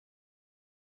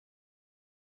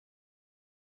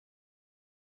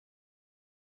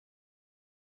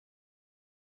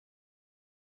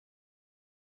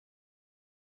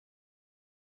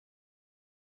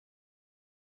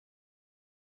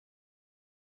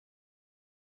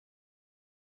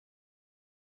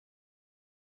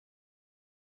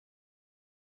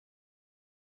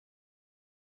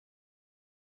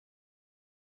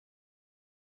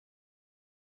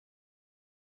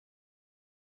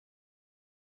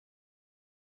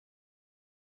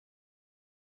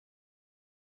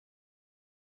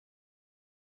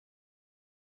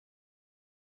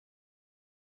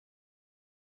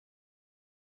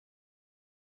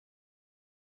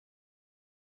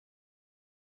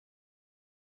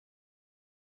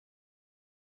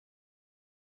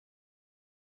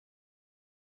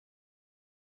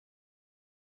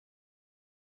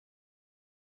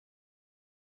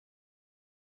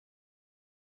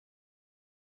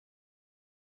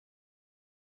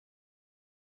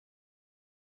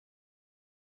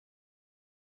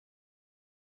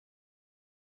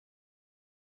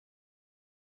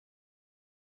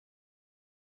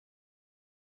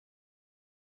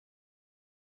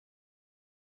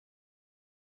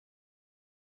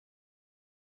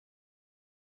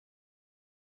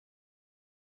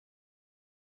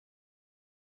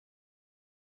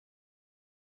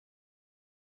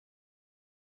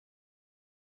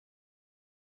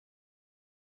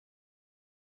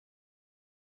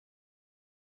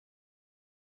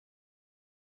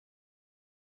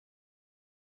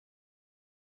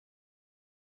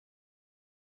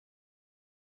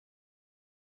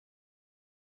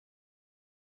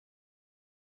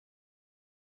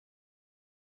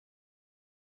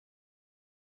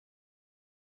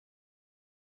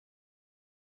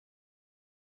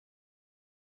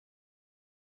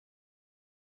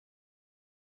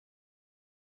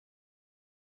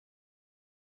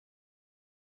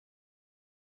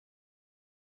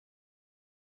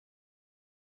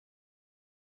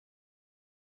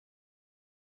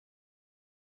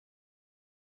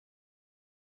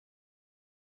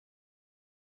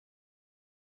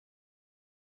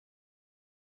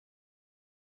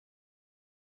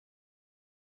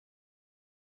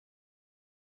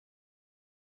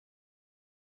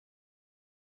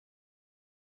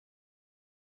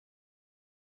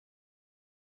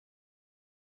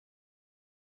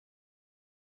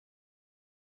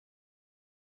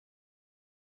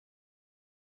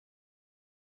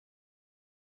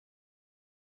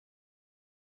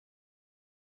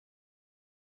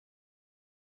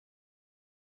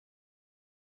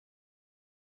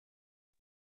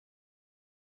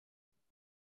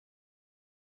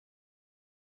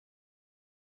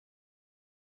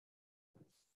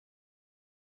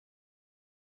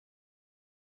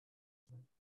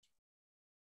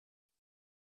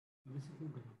ऐसे क्यों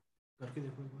कर करके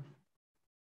देखो एक बार।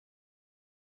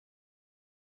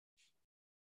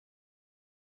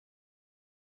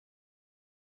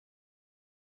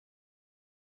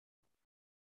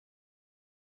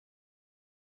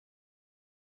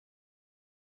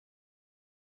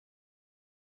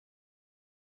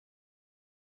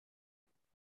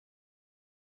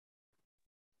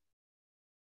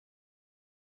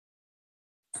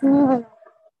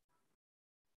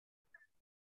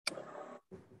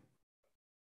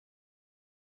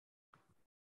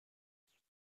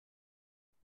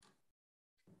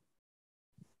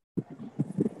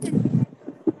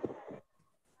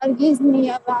 हरगिज नहीं।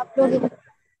 अब आप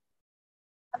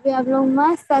लोग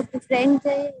मस्त आपके फ्रेंड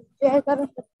से एंजॉय करो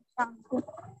शाम को।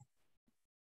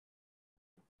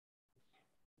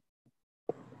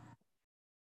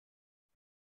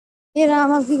 ये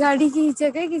राम आपकी गाड़ी की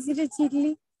जगह किसी ने छीन ली।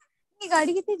 ये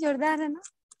गाड़ी कितनी जोरदार है ना।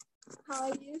 हाँ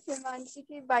ये हिमांशी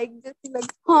की बाइक जैसी लगी।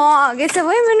 हाँ आगे से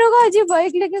वही मैंने कहा जी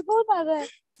बाइक लेके कौन आ रहा है।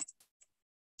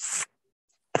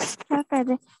 क्या कर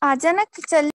रहे आजा ना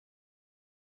चल।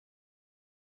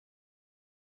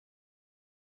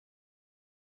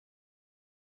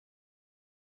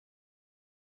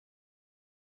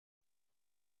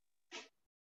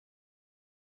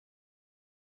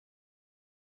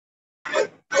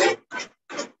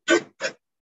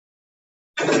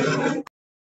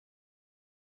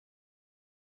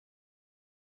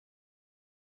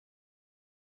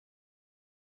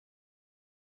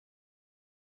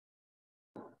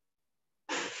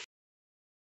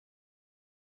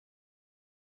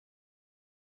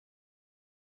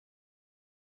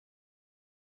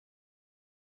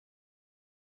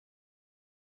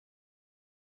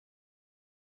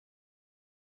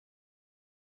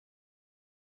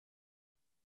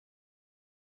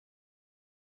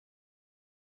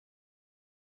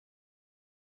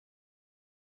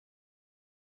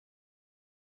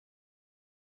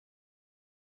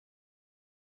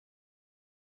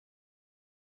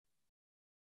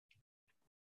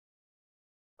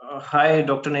 Hi,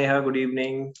 Dr. Neha. Good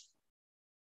evening.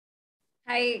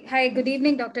 Hi. Good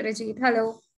evening, Dr. Ajit.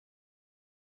 Hello.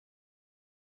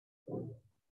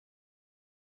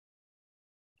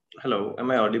 Hello.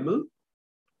 Am I audible?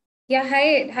 Yeah.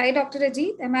 Hi, Dr.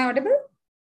 Ajit. Am I audible?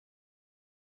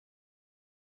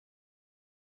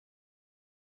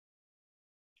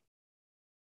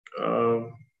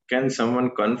 Can someone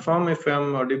confirm if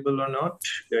I'm audible or not,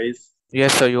 guys?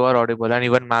 Yes, sir, you are audible, and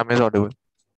even ma'am is audible.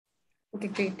 Okay,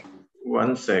 great.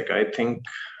 One sec. I think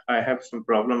I have some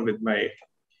problem with my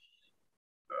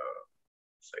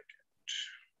second.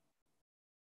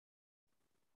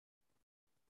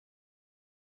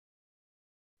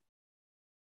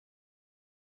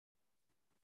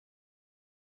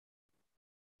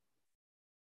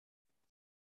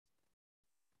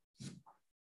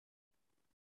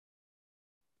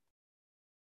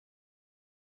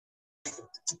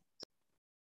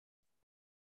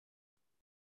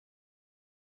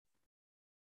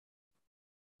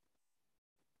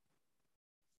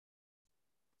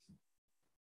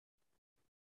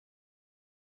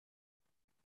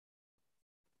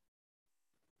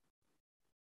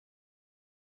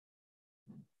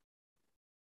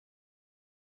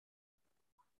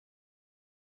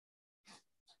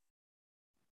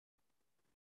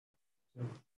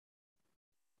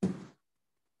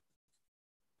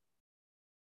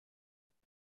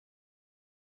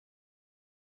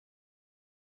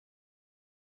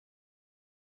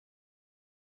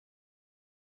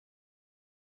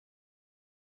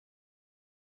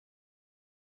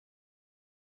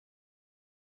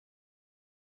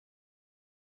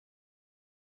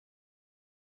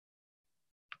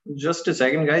 Just a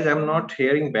second, guys. I'm not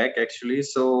hearing back actually.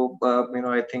 So,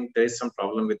 I think there is some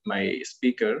problem with my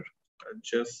speaker.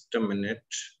 Just a minute.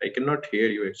 I cannot hear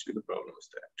you actually. The problem is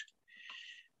that.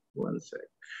 One sec.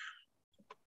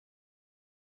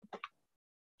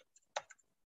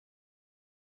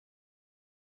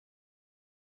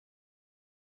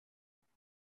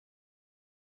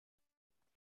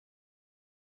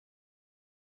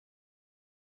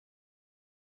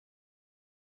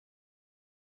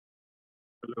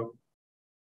 Hello.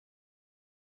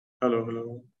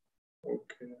 Hello.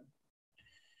 Okay.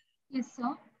 Yes,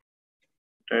 sir.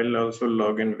 I'll also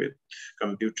log in with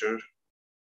computer.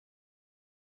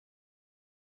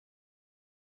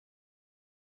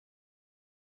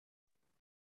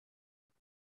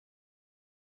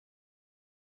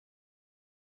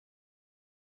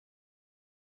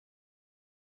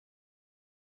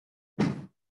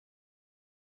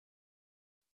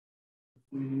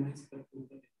 Minimise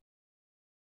करके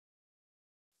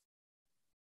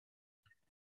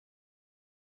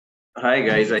Hi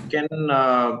guys, I can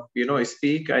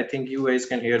speak. I think you guys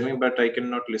can hear me, but I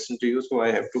cannot listen to you, so I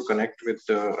have to connect with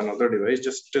another device.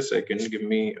 Just a second, give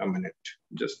me a minute.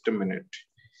 Just a minute.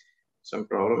 Some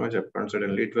problem has happened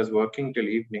suddenly. It was working till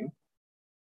evening.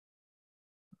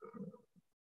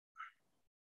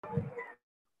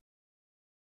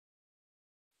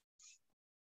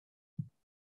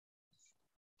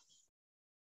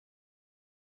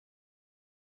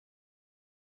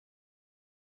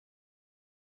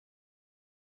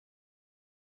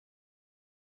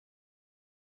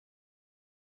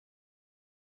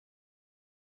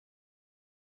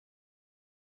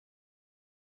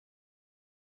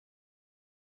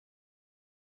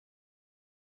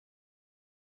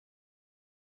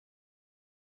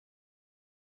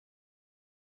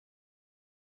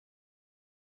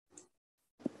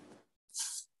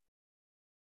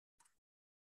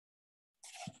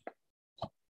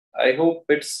 I hope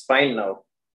it's fine now.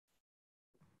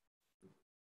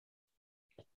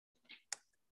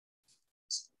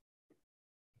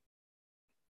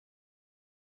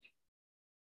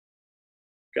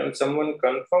 Can someone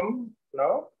confirm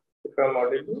now if I'm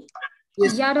audible?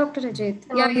 Yes. Yeah, Dr. Ajit.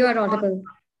 Yeah, you are audible.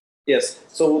 Yes.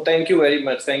 So thank you very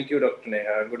much. Thank you, Dr.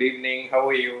 Neha. Good evening. How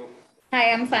are you?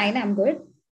 Hi, I'm fine. I'm good.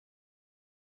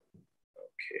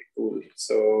 Okay, cool.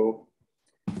 So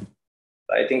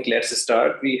I think let's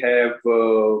start. We have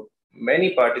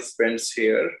many participants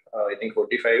here. I think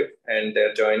 45, and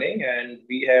they're joining. And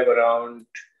we have around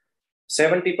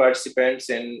 70 participants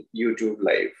in YouTube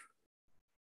Live.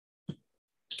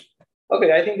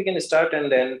 Okay, I think we can start, and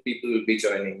then people will be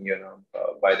joining,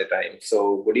 by the time.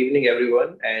 So good evening,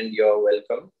 everyone, and you're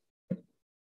welcome.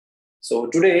 So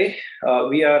today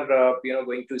we are,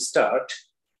 going to start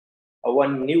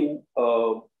one new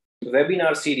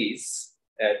webinar series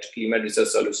at CliMed Research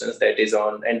Solutions that is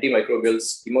on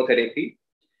antimicrobials chemotherapy.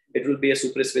 It will be a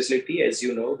super specialty, as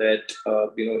you know, that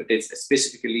it is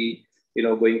specifically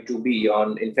going to be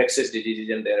on infectious diseases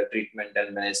and their treatment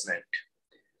and management.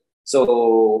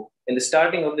 So in the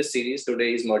starting of the series,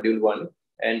 today is module 1,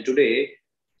 and today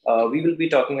we will be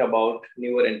talking about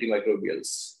newer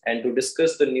antimicrobials. And to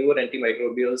discuss the newer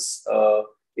antimicrobials,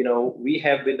 we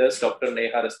have with us Dr.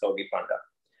 Neha Rastogi Panda.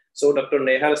 So Dr.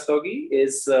 Neha Rastogi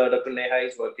is Dr. Neha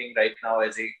is working right now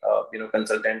as a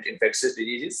consultant infectious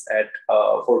diseases at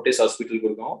Fortis Hospital,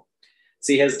 Gurugram.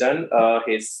 She has done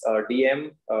his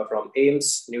DM from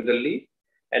AIMS, New Delhi,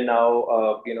 and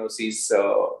now she's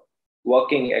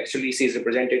working. Actually, she's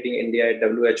representing India at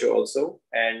WHO also,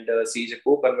 and she's a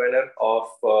co-convener of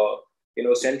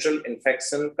Central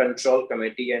Infection Control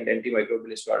Committee and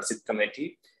Antimicrobial Stewardship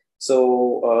Committee.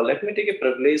 So let me take a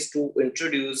privilege to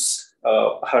introduce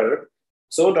her.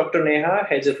 So Dr. Neha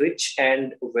has a rich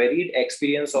and varied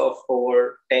experience of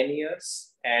over 10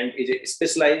 years and is a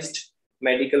specialized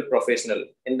medical professional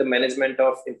in the management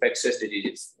of infectious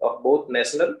diseases of both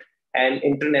national and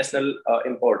international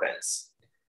importance.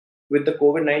 With the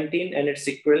COVID-19 and its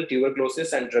sequel,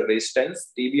 tuberculosis and drug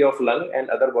resistance, TB of lung and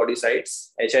other body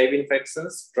sites, HIV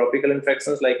infections, tropical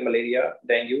infections like malaria,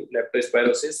 dengue,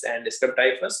 leptospirosis, and strep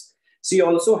typhus. She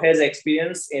also has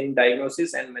experience in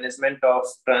diagnosis and management of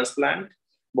transplant,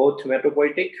 both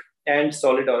hematopoietic and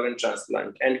solid organ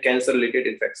transplant, and cancer-related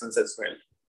infections as well.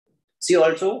 She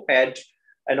also had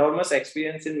enormous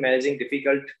experience in managing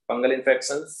difficult fungal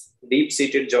infections,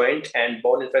 deep-seated joint and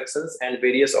bone infections, and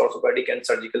various orthopedic and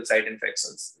surgical site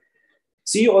infections.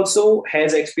 She also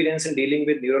has experience in dealing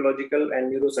with neurological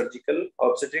and neurosurgical,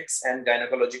 obstetrics and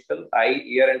gynecological, eye,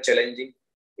 ear, and challenging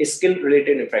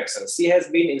skin-related infections. She has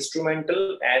been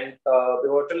instrumental and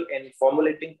pivotal in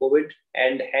formulating COVID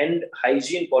and hand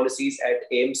hygiene policies at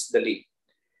AIMS Delhi.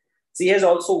 She has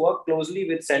also worked closely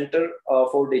with Center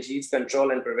for Disease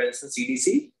Control and Prevention,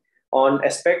 CDC, on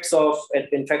aspects of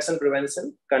infection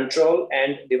prevention, control,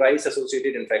 and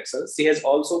device-associated infections. She has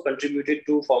also contributed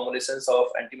to formulations of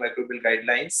antimicrobial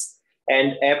guidelines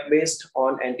and app based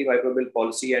on antimicrobial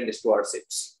policy and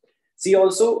stewardships. She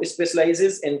also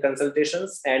specializes in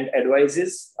consultations and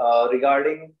advises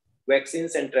regarding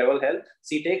vaccines and travel health.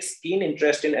 She takes keen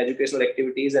interest in educational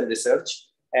activities and research,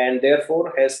 and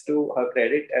therefore has to her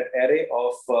credit an array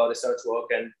of research work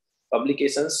and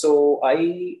publications. So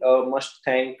I must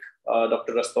thank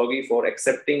Dr. Rastogi for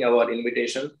accepting our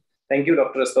invitation. Thank you,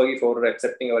 Dr. Rastogi, for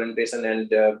accepting our invitation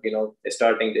and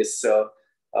starting this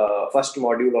first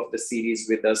module of the series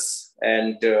with us.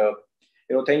 And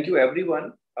thank you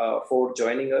everyone for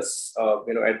joining us.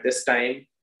 At this time.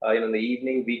 In the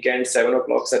evening, weekend, 7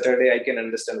 o'clock Saturday, I can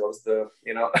understand what's the,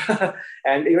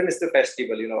 and even it's the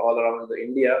festival, all around the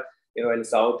India, in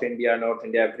South India, North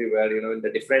India, everywhere, in the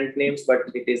different names, but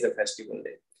it is a festival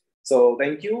day. So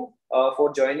thank you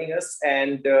for joining us.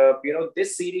 And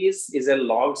this series is a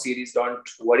long series. Don't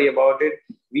worry about it.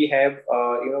 We have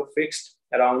fixed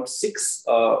around 6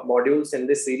 modules in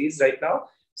this series right now.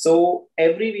 So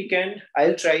every weekend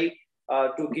I'll try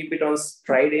to keep it on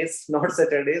Fridays, not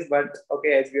Saturdays. But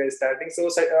okay, as we are starting, so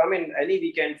I mean any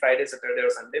weekend, Friday, Saturday, or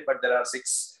Sunday. But there are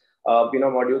 6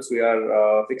 modules we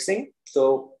are fixing.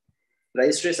 So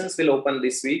registrations will open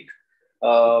this week.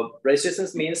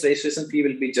 Registrations means registration fee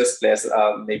will be just less,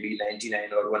 maybe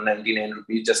 99 or 199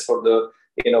 rupees, just for the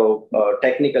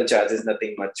technical charges.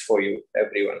 Nothing much for you,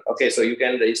 everyone. Okay, so you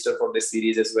can register for this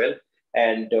series as well,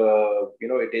 and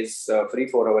it is free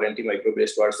for our antimicrobial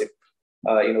stewardship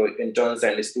interns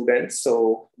and students.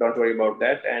 So don't worry about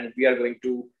that. And we are going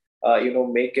to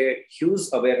make a huge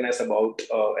awareness about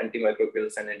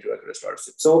antimicrobials and antimicrobial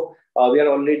stewardship. So we are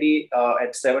already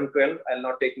at 7:12. I'll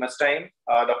not take much time.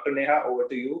 Dr. Neha, over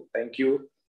to you. Thank you.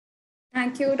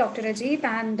 Thank you, Dr. Ajit,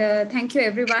 and thank you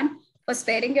everyone for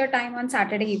sparing your time on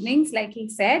Saturday evenings, like he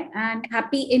said, and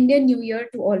happy Indian New Year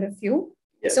to all of you.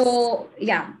 Yes. So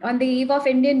yeah, on the eve of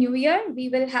Indian New Year, we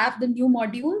will have the new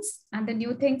modules and the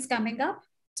new things coming up.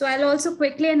 So I'll also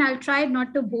quickly, and I'll try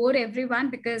not to bore everyone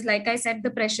because like I said, the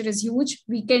pressure is huge,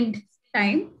 weekend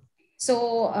time.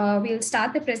 So we'll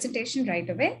start the presentation right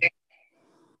away.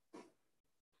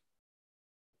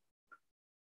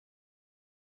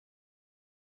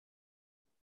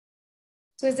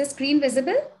 So is the screen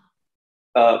visible?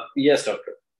 Yes,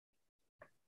 doctor.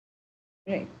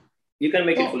 Right. You can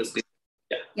make it full screen.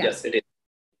 Yeah. Yes, it is.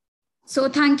 So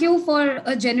thank you for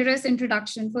a generous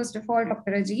introduction, first of all,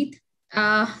 Dr. Ajit.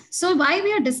 So why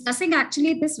we are discussing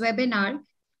actually this webinar.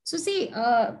 So see,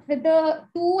 with the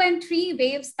 2 and 3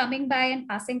 waves coming by and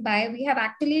passing by, we have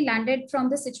actually landed from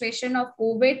the situation of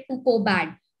COVID to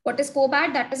COBAD. What is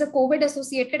COBAD? That is a COVID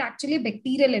associated actually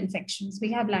bacterial infections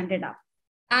we have landed up.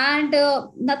 And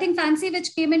nothing fancy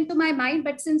which came into my mind,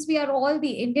 but since we are all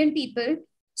the Indian people,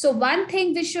 so one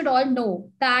thing we should all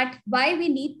know that why we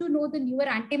need to know the newer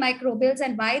antimicrobials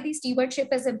and why the stewardship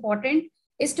is important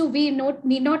is to we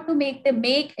need not to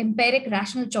make empiric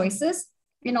rational choices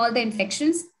in all the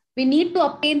infections. We need to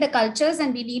obtain the cultures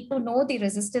and we need to know the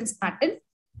resistance pattern.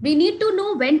 We need to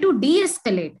know when to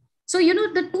de-escalate. So,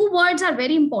 the 2 words are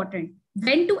very important.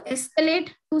 When to escalate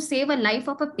to save a life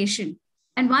of a patient.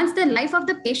 And once the life of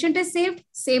the patient is saved,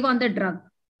 save on the drug.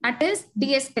 That is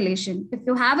de-escalation. If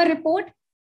you have a report,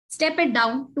 step it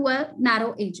down to a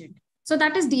narrow agent. So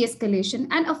that is de-escalation.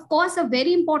 And of course, a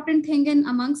very important thing in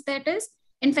amongst that is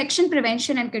infection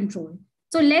prevention and control.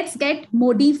 So let's get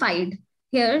modified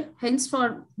here, hence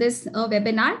for this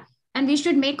webinar, and we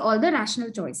should make all the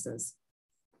rational choices.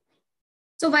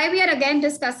 So why we are again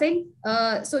discussing,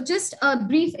 so just a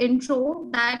brief intro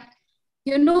that,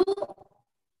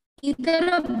 either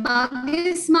a bug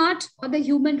is smart or the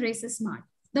human race is smart.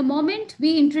 The moment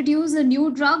we introduce a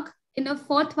new drug in a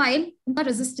 4th while, the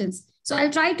resistance. So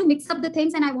I'll try to mix up the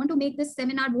things and I want to make this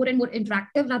seminar more and more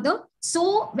interactive rather.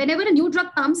 So whenever a new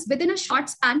drug comes within a short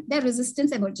span, their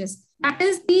resistance emerges. That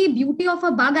is the beauty of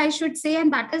a bug, I should say,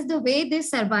 and that is the way they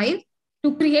survive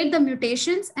to create the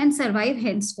mutations and survive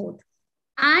henceforth.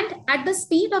 And at the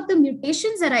speed of the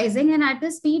mutations arising and at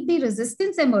the speed the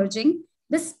resistance emerging,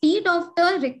 the speed of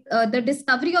the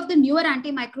discovery of the newer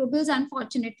antimicrobials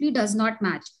unfortunately does not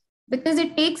match, because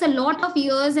it takes a lot of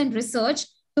years and research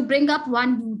to bring up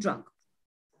one new drug.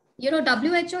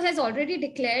 WHO has already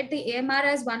declared the AMR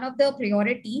as one of the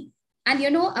priority. And,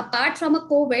 apart from a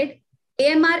COVID,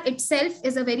 AMR itself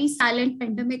is a very silent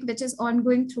pandemic, which is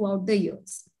ongoing throughout the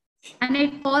years. And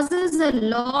it causes a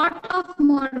lot of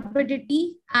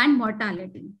morbidity and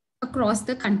mortality across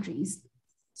the countries.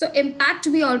 So impact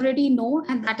we already know,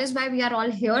 and that is why we are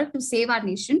all here to save our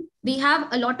nation. We have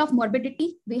a lot of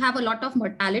morbidity. We have a lot of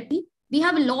mortality. We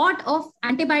have a lot of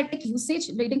antibiotic usage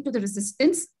leading to the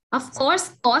resistance. Of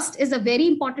course, cost is a very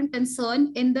important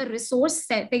concern in the resource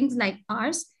settings like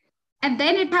ours. And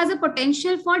then it has a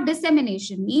potential for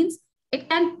dissemination, means it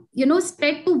can,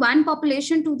 spread to one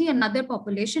population to the another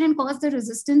population and cause the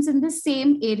resistance in the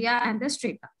same area and the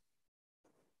strata.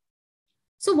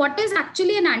 So what is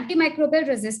actually an antimicrobial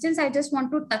resistance? I just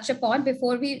want to touch upon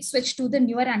before we switch to the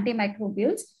newer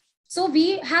antimicrobials. So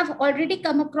we have already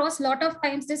come across a lot of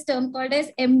times this term called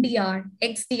as MDR,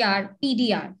 XDR,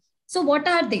 PDR. So what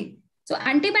are they? So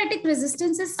antibiotic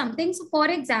resistance is something, so for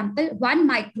example, one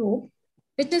microbe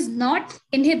which is not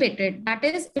inhibited, that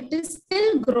is, it is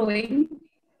still growing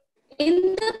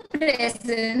in the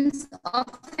presence of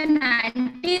an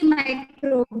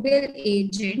antimicrobial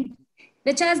agent,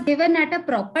 which has given at a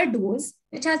proper dose,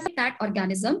 which has that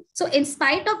organism. So in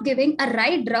spite of giving a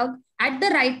right drug at the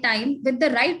right time with the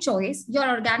right choice, your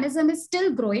organism is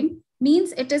still growing,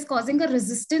 means it is causing a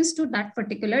resistance to that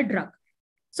particular drug.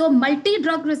 So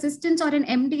multi-drug resistance or an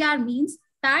MDR means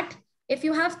that if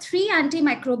you have 3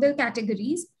 antimicrobial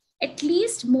categories, at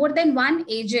least more than one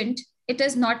agent, it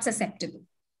is not susceptible.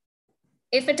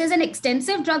 If it is an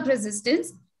extensive drug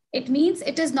resistance, it means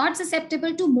it is not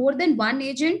susceptible to more than one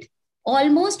agent,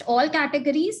 almost all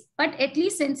categories, but at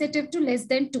least sensitive to less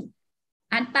than 2.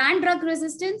 And pan-drug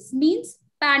resistance means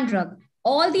pan-drug.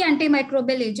 All the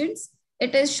antimicrobial agents,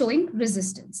 it is showing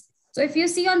resistance. So if you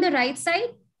see on the right side,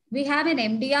 we have an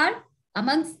MDR.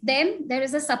 Amongst them, there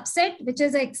is a subset, which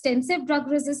is an extensive drug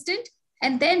resistant,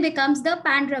 and then becomes the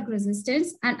pan-drug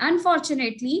resistance. And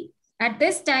unfortunately, at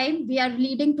this time, we are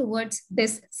leading towards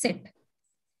this set.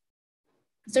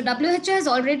 So WHO has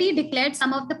already declared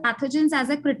some of the pathogens as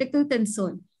a critical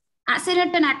concern.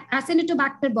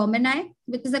 Acinetobacter baumannii,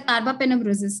 which is a carbapenem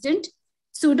resistant.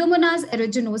 Pseudomonas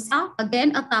aeruginosa,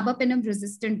 again a carbapenem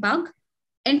resistant bug.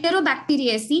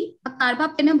 Enterobacteriaceae, a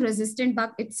carbapenem resistant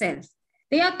bug itself.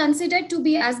 They are considered to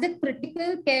be as the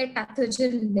critical care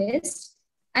pathogen list,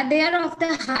 and they are of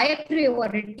the high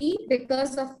priority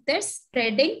because of their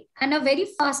spreading and a very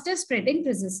faster spreading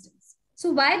resistance.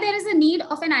 So why there is a need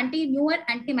of an newer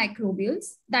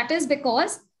antimicrobials? That is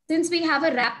because since we have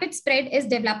a rapid spread is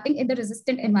developing in the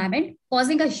resistant environment,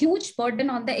 causing a huge burden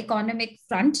on the economic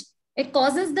front, it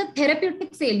causes the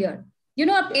therapeutic failure. You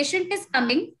know, a patient is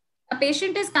coming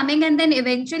and then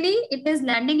eventually it is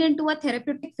landing into a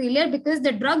therapeutic failure because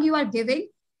the drug you are giving,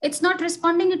 it's not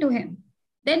responding to him.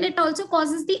 Then it also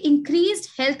causes the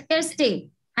increased healthcare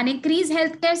stay. And increased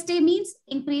healthcare stay means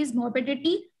increased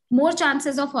morbidity, more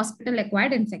chances of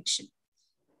hospital-acquired infection.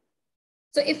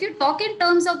 So if you talk in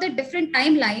terms of the different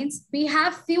timelines, we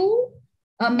have few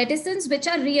medicines which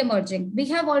are re-emerging. We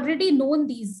have already known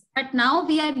these, but now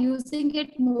we are using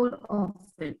it more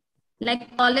often,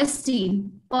 like colistin,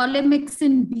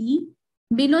 polymyxin B,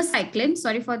 minocycline,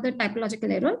 sorry for the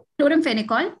typological error,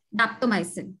 chloramphenicol,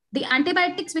 daptomycin. The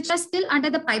antibiotics which are still under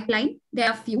the pipeline, there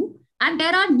are few, and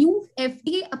there are new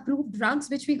FDA-approved drugs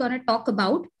which we're going to talk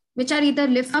about, which are either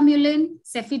lifamulin,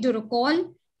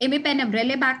 cefiderocol, imipenem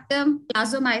relebactam,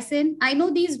 plazomicin. I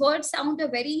know these words sound a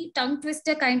very tongue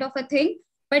twister kind of a thing,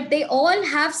 but they all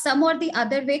have some or the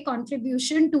other way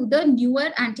contribution to the newer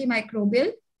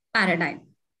antimicrobial paradigm.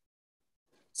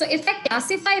 So if I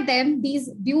classify them, these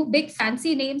big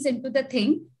fancy names into the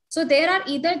thing, so there are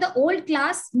either the old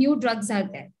class, new drugs are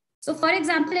there. So for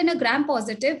example, in a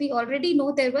gram-positive, we already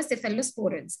know there were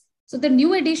cephalosporins. So the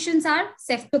new additions are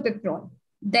ceftobiprole.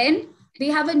 Then we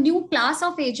have a new class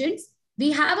of agents.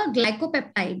 We have a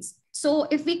glycopeptides. So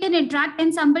if we can interact,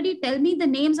 can somebody tell me the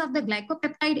names of the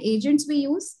glycopeptide agents we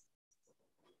use?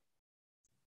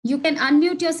 You can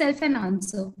unmute yourself and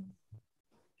answer.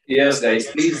 Yes, guys,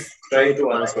 please try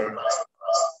to answer.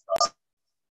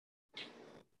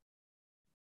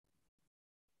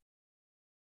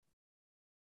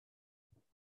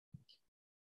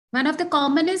 One of the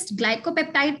commonest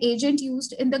glycopeptide agent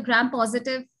used in the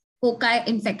gram-positive foci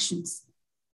infections.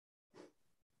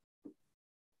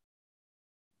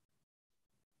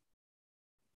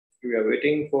 We are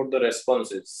waiting for the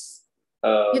responses.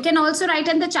 You can also write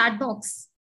in the chat box.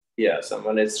 Yeah,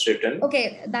 someone has written.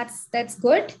 Okay, that's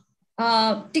good.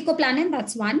 Ticoplanin,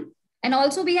 that's one. And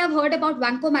also we have heard about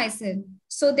vancomycin.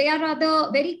 So they are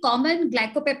the very common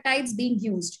glycopeptides being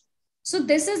used. So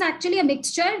this is actually a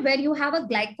mixture where you have a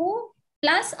glyco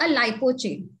plus a lipo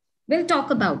chain. We'll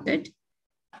talk about it.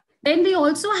 Then we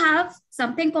also have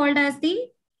something called as the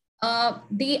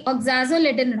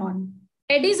oxazolidinone.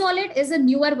 Prednisolone is a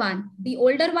newer one. The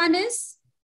older one is,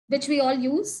 which we all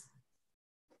use.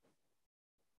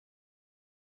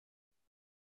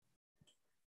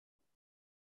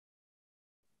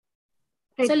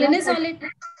 So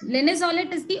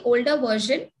linezolid is the older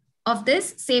version of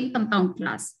this same compound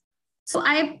class. So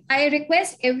I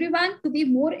request everyone to be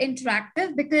more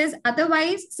interactive, because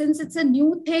otherwise, since it's a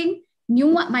new thing,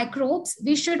 new microbes,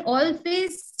 we should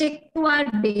always stick to our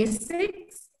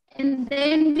basics, and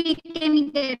then we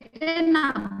can get an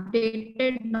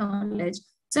updated knowledge.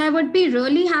 So I would be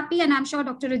really happy, and I'm sure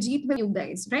Dr. Ajit will, you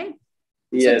guys, right?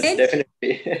 Yes, so then,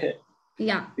 definitely.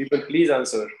 Yeah. People, please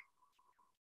answer.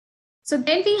 So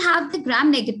then we have the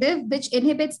gram-negative, which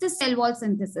inhibits the cell wall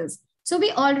synthesis. So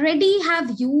we already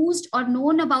have used or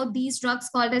known about these drugs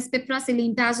called as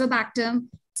piperacillin, tazobactam,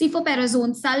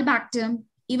 cefoperazone, sulbactam,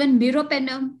 even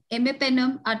meropenem,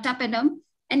 imipenem, ertapenem.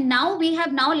 And now we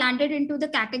have landed into the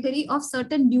category of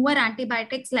certain newer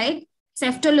antibiotics like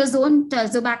ceftolozane,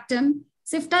 tazobactam,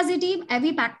 ceftazidime,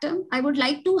 avibactam. I would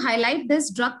like to highlight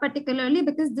this drug particularly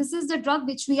because this is the drug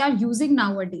which we are using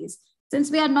nowadays. since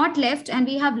we are not left and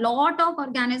we have lot of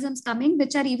organisms coming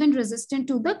which are even resistant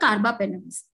to the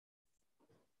carbapenems.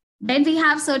 Then we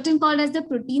have certain called as the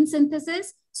protein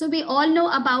synthesis. So we all know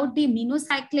about the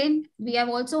minocycline. We have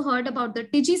also heard about the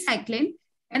tigecycline.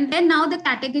 And then now the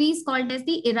categories called as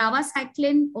the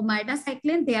iravacycline,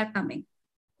 omidacycline, they are coming.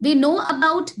 We know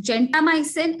about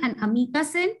gentamicin and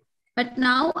amikacin, but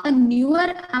now a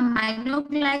newer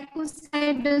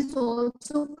aminoglycoside is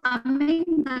also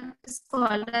coming that is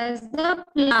called as the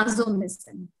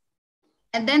plasomycin.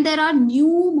 And then there are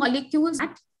new molecules,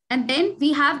 and then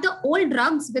we have the old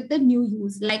drugs with the new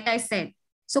use, like I said.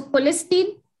 So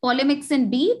colistin, polymyxin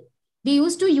B, we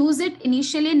used to use it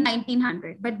initially in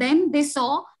 1900, but then they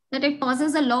saw that it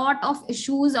causes a lot of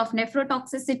issues of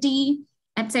nephrotoxicity,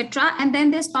 etc. And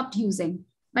then they stopped using.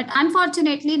 But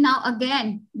unfortunately, now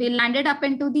again, we landed up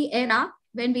into the era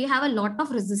when we have a lot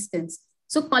of resistance.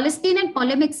 So colistin and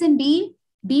polymyxin B,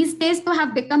 these days to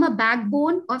have become a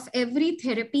backbone of every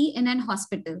therapy in an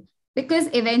hospital, because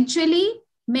eventually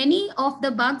many of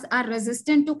the bugs are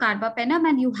resistant to carbapenem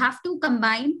and you have to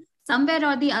combine somewhere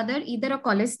or the other, either a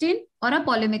colistin or a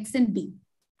polymyxin B.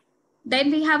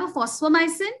 Then we have a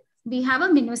phosphomycin, we have a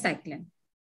minocycline.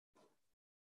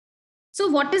 So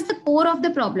what is the core of the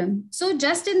problem? So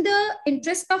just in the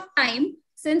interest of time,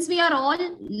 since we are all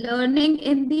learning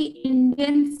in the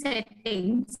Indian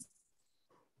settings,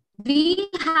 we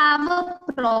have a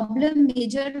problem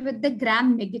major with the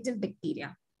gram-negative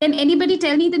bacteria. Can anybody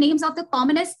tell me the names of the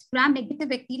commonest gram-negative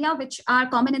bacteria which are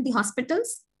common in the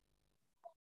hospitals?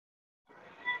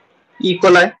 E.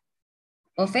 coli.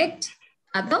 Perfect.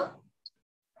 Other?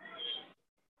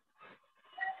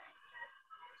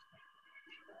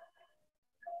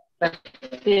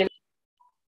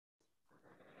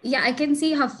 Yeah, I can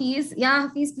see Hafiz. Yeah,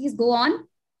 Hafiz, please go on.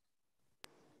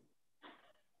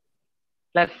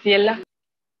 Klebsiella.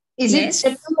 Is Yes.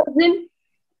 it streptomycin?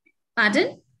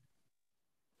 Pardon?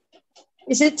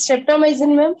 Is it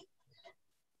streptomycin, ma'am?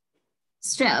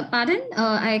 Pardon?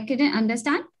 I couldn't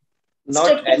understand.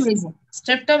 Not as Streptomycin.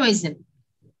 Streptomycin.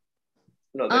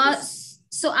 no, that is,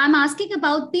 So I'm asking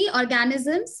about the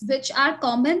organisms which are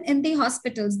common in the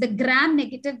hospitals, the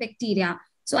gram-negative bacteria.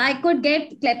 So I could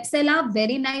get Klebsiella,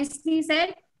 very nicely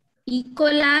said. E.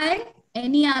 coli,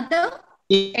 any other?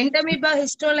 Entamoeba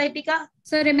histolytica.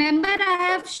 So remember I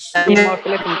have...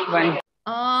 Haemophilus influenza.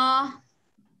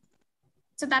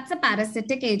 So that's a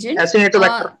parasitic agent.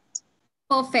 Acinetobacter.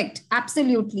 Perfect,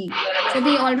 absolutely. So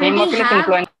we already Haemophilus have...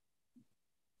 influenza.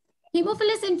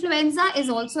 Hemophilus influenza is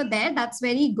also there. That's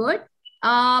very good.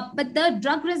 But the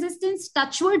drug resistance,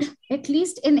 touchwood, at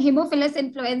least in Haemophilus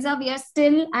influenza, we are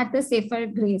still at the safer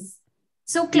grace.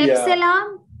 So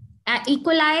Klebsiella, E.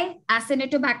 coli,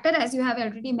 Acinetobacter, as you have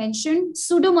already mentioned,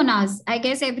 Pseudomonas, I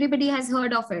guess everybody has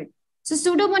heard of it. So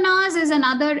Pseudomonas is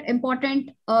another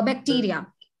important bacteria.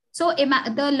 So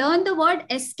learn the word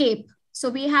escape. So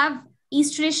we have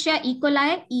Escherichia E.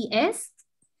 coli, ES,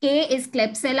 K is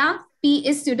Klebsiella, P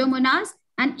is Pseudomonas,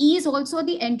 and E is also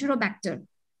the Enterobacter.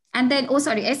 And then,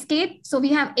 escape. So we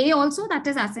have A also, that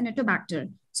is Acinetobacter.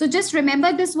 So just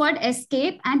remember this word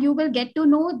escape and you will get to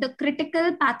know the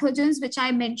critical pathogens which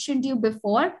I mentioned you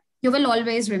before. You will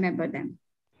always remember them.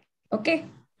 Okay.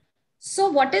 So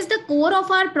what is the core of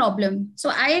our problem? So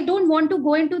I don't want to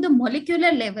go into the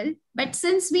molecular level, but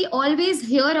since we always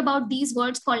hear about these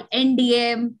words called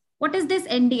NDM, what is this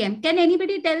NDM? Can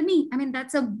anybody tell me? I mean,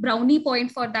 that's a brownie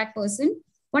point for that person.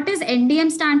 What is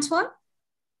NDM stands for?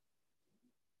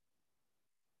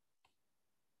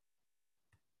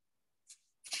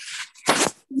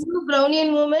 New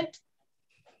Brownian movement.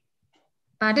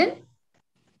 Pardon?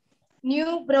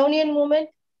 New Brownian movement.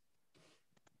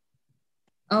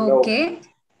 Okay. No.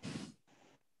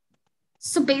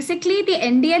 So basically the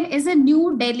NDM is a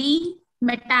New Delhi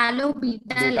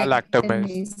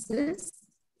metallo-beta-lactamase.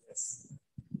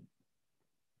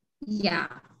 Yeah.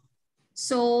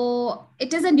 So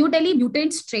it is a New Delhi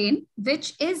mutant strain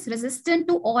which is resistant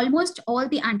to almost all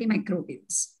the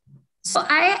antimicrobials. So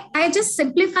I just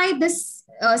simplified this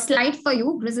slide for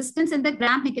you, resistance in the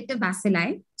gram-negative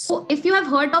bacilli. So if you have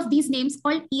heard of these names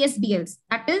called ESBLs,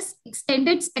 that is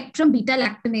extended spectrum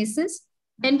beta-lactamases,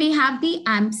 then we have the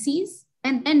AMCs,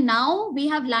 and then now we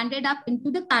have landed up into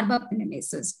the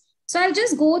carbapenemases. So I'll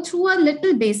just go through a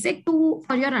little basic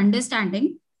for your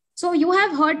understanding. So you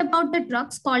have heard about the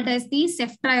drugs called as the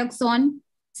ceftriaxone,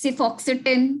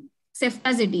 cefoxitin,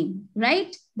 ceftazidime,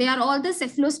 right? They are all the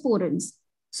cephalosporins.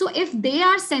 So if they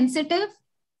are sensitive,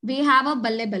 we have a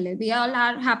balle. We all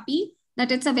are happy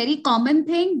that it's a very common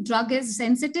thing. Drug is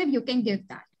sensitive, you can give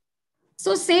that.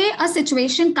 So say a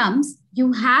situation comes,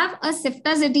 you have a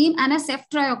ceftazidime and a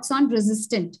ceftriaxone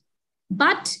resistant,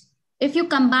 but if you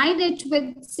combine it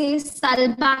with, say,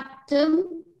 sulbactam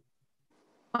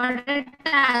or a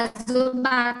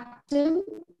tazobactam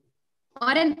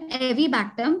or an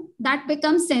avibactam, that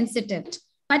becomes sensitive.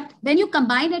 But when you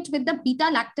combine it with the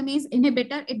beta-lactamase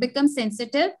inhibitor, it becomes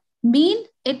sensitive, mean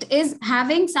it is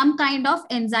having some kind of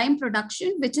enzyme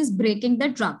production which is breaking the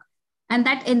drug. And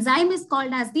that enzyme is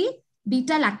called as the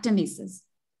beta-lactamases.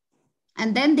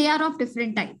 And then they are of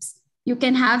different types. You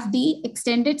can have the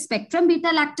extended spectrum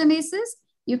beta-lactamases,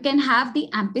 you can have the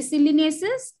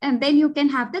ampicillinases, and then you can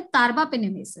have the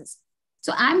carbapenemases.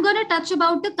 So I'm going to touch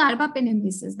about the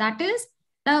carbapenemases, that is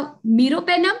the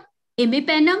meropenem,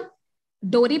 imipenem,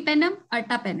 doripenem,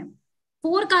 ertapenem.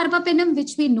 4 carbapenem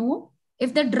which we know,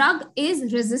 if the drug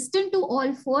is resistant to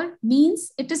all 4,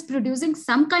 means it is producing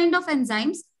some kind of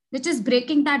enzymes which is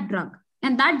breaking that drug.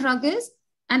 And that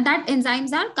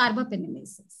enzymes are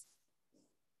carbapenemases.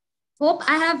 Hope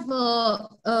I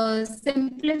have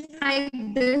simplified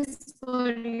this for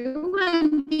you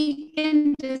and we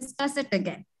can discuss it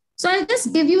again. So I'll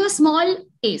just give you a small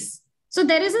case. So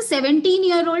there is a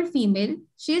 17-year-old female.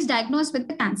 She is diagnosed with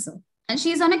the cancer and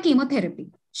she is on a chemotherapy.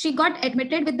 She got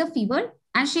admitted with the fever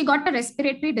and she got a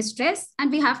respiratory distress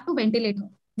and we have to ventilate her.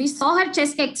 We saw her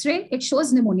chest X-ray, it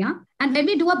shows pneumonia. And when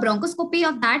we do a bronchoscopy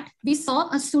of that, we saw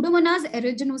a Pseudomonas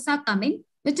aeruginosa coming,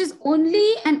 which is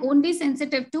only and only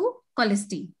sensitive to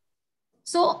colistin.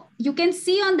 So you can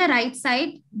see on the right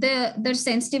side, the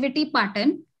sensitivity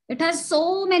pattern. It has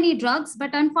so many drugs,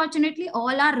 but unfortunately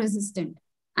all are resistant.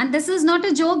 And this is not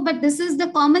a joke, but this is the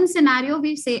common scenario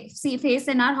we face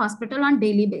in our hospital on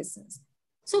daily basis.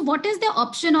 So what is the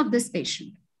option of this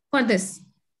patient for this?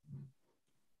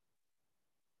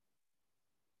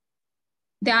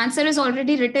 The answer is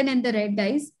already written in the red,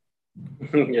 guys.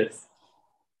 Yes.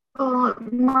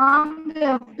 Ma'am, we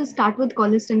have to start with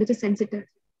colistin, which is sensitive.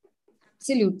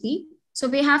 Absolutely. So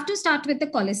we have to start with the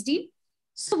colistin.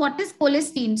 So what is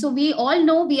colistin? So we all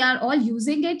know we are all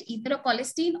using it, either a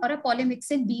colistin or a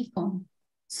polymyxin B form.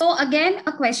 So again,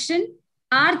 a question,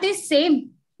 are they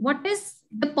same? What is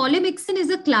the polymyxin is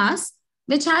a class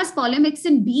which has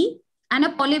polymyxin B and a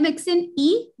polymyxin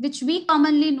E, which we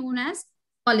commonly known as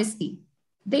colistin.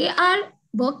 They are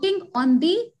working on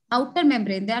the outer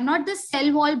membrane. They are not the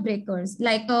cell wall breakers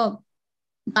like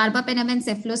carbapenem and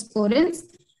cephalosporins,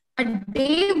 but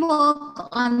they work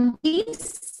on the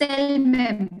cell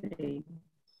membrane.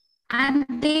 And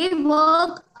they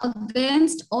work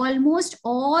against almost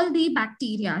all the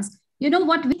bacteria. You know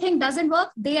what we think doesn't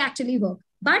work? They actually work.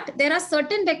 But there are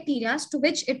certain bacteria to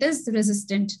which it is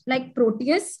resistant, like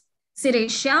Proteus,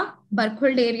 Serratia,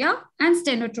 Burkholderia, and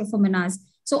Stenotrophomonas.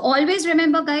 So always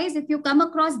remember, guys, if you come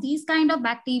across these kind of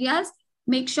bacteria,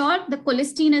 make sure the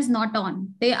colistin is not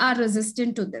on. They are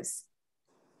resistant to this.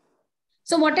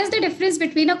 So what is the difference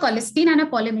between a colistin and a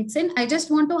polymyxin? I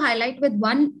just want to highlight with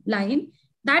one line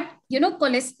that,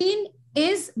 colistin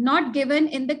is not given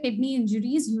in the kidney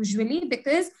injuries usually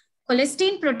because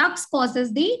colistin products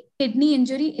causes the kidney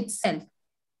injury itself.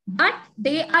 But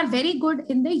they are very good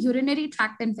in the urinary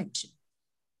tract infection.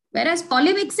 Whereas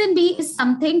polymyxin B is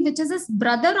something which is a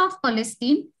brother of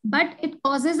colistin, but it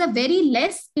causes a very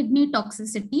less kidney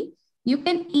toxicity. You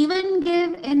can even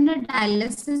give in a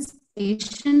dialysis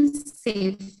patient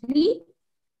safely.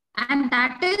 And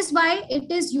that is why it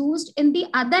is used in the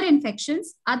other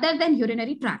infections other than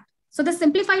urinary tract. So the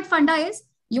simplified funda is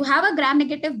you have a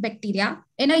gram-negative bacteria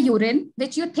in a urine,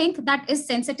 which you think that is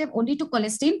sensitive only to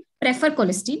colistin, prefer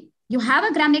colistin. You have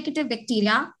a gram-negative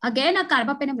bacteria, again a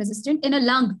carbapenem resistant in a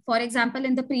lung. For example,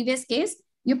 in the previous case,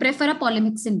 you prefer a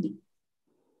polymyxin B.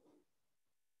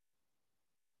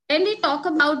 When we talk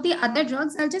about the other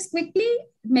drugs, I'll just quickly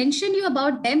mention you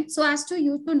about them so as to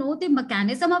you to know the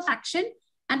mechanism of action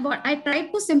and what I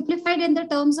tried to simplify it in the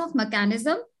terms of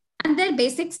mechanism and their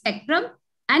basic spectrum,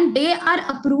 and they are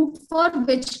approved for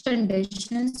which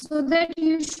conditions, so that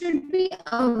you should be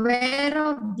aware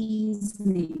of these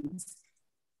names.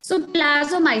 So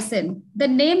plasmomycin, the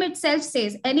name itself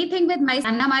says anything with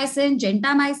annamycin,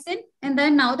 gentamicin, and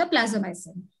then now the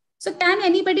plasmomycin. So can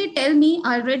anybody tell me,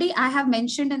 already I have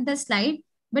mentioned in the slide,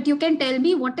 but you can tell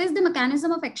me what is the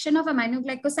mechanism of action of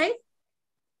aminoglycoside?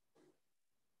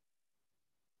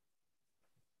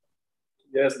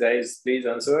 Yes, guys, please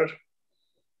answer.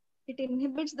 It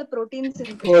inhibits the protein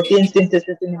synthesis. Protein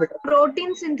synthesis inhibitor.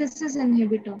 Protein synthesis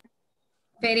inhibitor.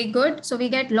 Very good. So we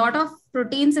get a lot of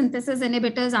protein synthesis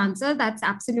inhibitors answer. That's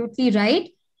absolutely right.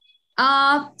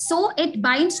 So it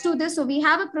binds to this. So we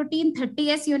have a protein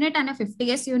 30S unit and a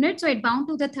 50S unit. So it bound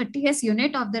to the 30S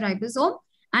unit of the ribosome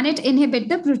and it inhibits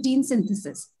the protein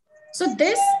synthesis. So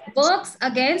this works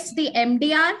against the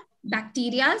MDR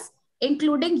bacteria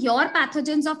including your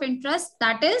pathogens of interest,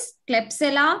 that is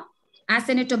Klebsiella,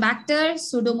 Acinetobacter,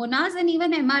 Pseudomonas, and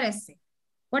even MRSA.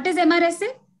 What is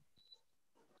MRSA?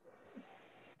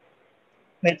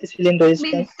 Methicillin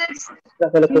resistance.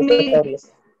 Staphylococcus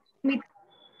aureus.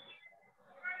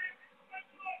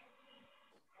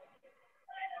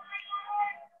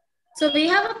 So we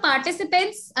have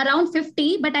participants around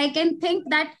 50, but I can think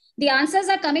that the answers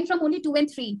are coming from only 2 and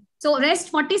 3. So rest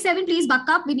 47, please buck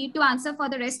up. We need to answer for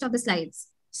the rest of the slides.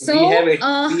 So, we have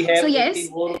so 80 yes.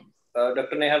 more,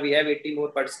 Dr. Neha, we have 80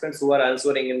 more participants who are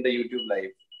answering in the YouTube live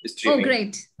streaming. Oh,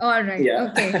 great. All right. Yeah.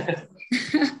 Okay.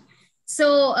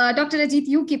 So, Dr. Ajit,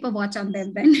 you keep a watch on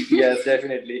them then. Yes,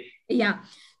 definitely. Yeah.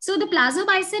 So the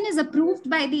plazomicin is approved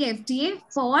by the FDA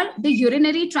for the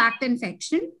urinary tract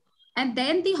infection, and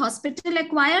then the hospital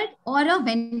acquired or a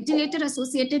ventilator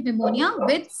associated pneumonia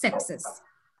with sepsis.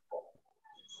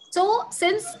 So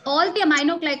since all the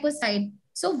aminoglycoside,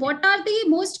 so what are the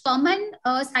most common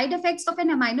side effects of an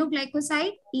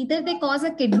aminoglycoside? Either they cause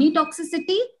a kidney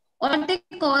toxicity or they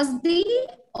cause the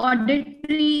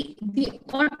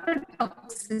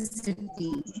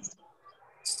ototoxicity.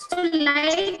 So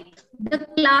like the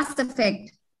class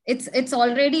effect, it's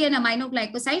already an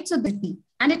aminoglycoside, so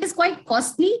and it is quite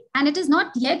costly and it is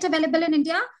not yet available in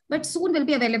India, but soon will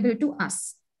be available to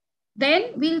us.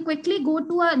 Then we'll quickly go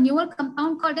to a newer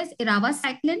compound called as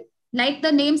eravacycline. Like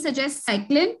the name suggests,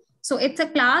 cyclin. So it's a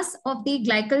class of the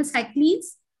glycal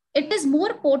cyclines. It is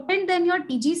more potent than your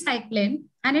TG cyclin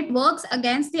and it works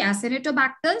against the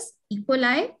Acinetobacter, E.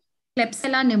 coli,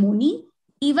 Klebsiella pneumoniae,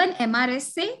 even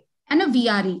MRSA and a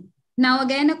VRE. Now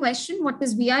again a question, what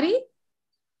is VRE?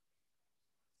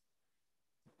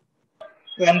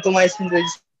 Vancomycin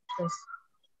resistance.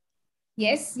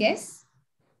 Yes, yes.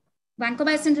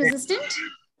 Vancomycin resistant?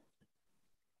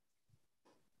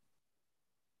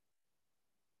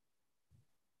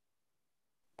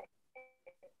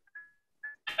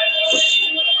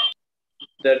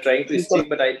 They're trying to speak,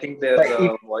 but I think their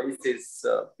voice is,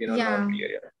 not clear. Yeah.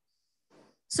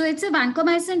 So it's a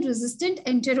vancomycin resistant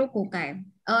enterococci.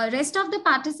 Rest of the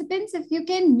participants, if you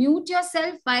can mute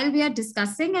yourself while we are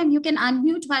discussing and you can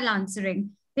unmute while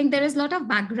answering. I think there is a lot of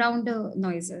background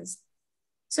noises.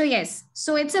 So yes,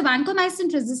 so it's a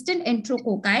vancomycin resistant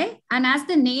enterococci, and as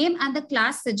the name and the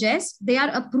class suggest, they are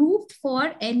approved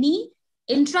for any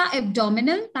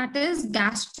intra-abdominal, that is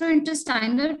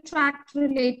gastrointestinal tract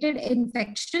related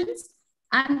infections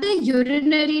and the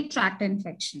urinary tract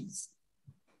infections.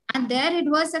 And their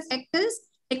adverse effect is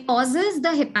it causes the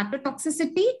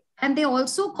hepatotoxicity and they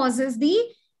also causes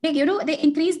they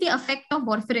increase the effect of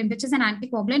warfarin, which is an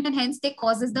anticoagulant, and hence they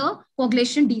causes the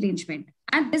coagulation derangement.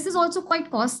 And this is also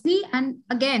quite costly. And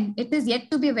again, it is yet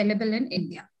to be available in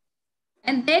India.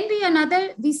 And then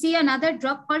we see another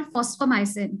drug called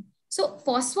fosfomycin. So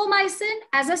fosfomycin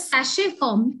as a sachet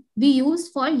form we use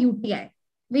for UTI.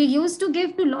 We used to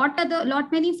give to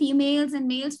lot many females and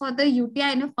males for the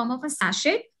UTI in a form of a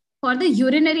sachet for the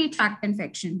urinary tract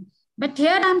infection. But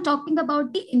here I'm talking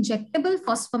about the injectable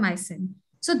fosfomycin.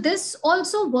 So this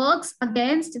also works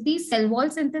against the cell wall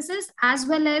synthesis as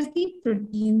well as the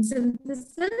protein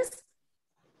synthesis.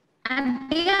 And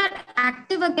they are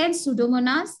active against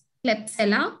Pseudomonas,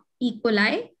 Klebsiella, E.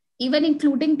 coli, even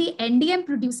including the NDM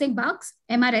producing bugs,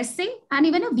 MRSA, and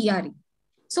even a VRE.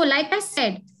 So like I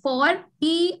said, for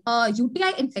the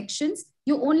UTI infections,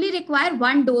 you only require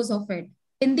 1 dose of it.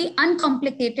 In the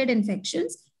uncomplicated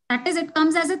infections, that is, it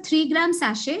comes as a 3-gram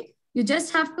sachet. You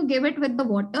just have to give it with the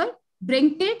water,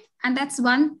 drink it, and that's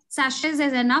 1 sachet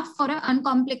is enough for an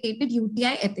uncomplicated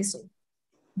UTI episode.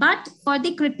 But for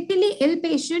the critically ill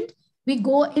patient, we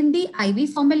go in the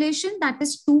IV formulation, that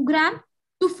is 2 gram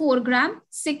to 4 gram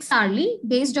 6 hourly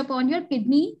based upon your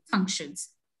kidney functions.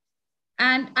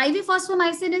 And IV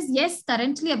fosfomycin is, yes,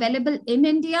 currently available in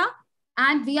India,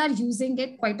 and we are using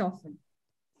it quite often.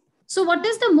 So what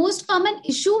is the most common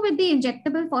issue with the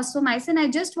injectable fosfomycin? I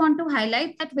just want to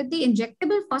highlight that with the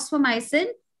injectable fosfomycin,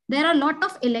 there are a lot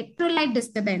of electrolyte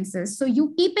disturbances. So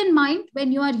you keep in mind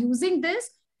when you are using this,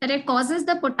 that it causes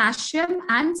the potassium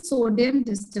and sodium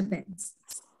disturbance.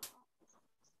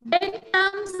 Then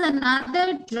comes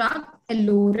another drug,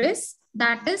 Alloris,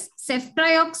 that is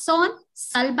ceftriaxone,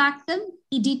 sulbactam,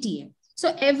 EDTA.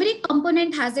 So every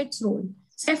component has its role.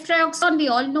 Ceftriaxone, we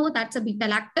all know that's a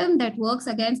beta-lactam that works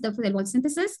against the cell wall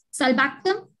synthesis.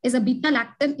 Sulbactam is a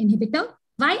beta-lactam inhibitor.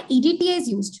 Why EDTA is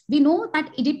used? We know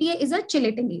that EDTA is a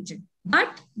chelating agent.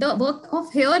 But the work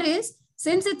of here is,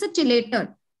 since it's a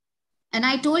chelator, and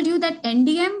I told you that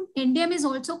NDM is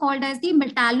also called as the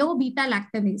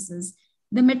metallo-beta-lactamases.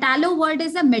 The metallo word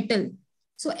is a metal.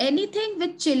 So anything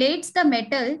which chelates the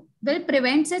metal will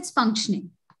prevent its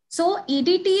functioning. So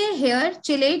EDTA here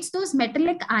chelates those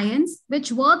metallic ions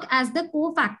which work as the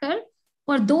cofactor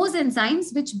for those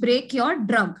enzymes which break your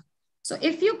drug. So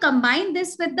if you combine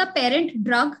this with the parent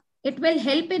drug, it will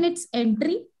help in its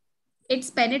entry, its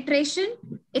penetration,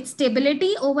 its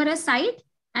stability over a site,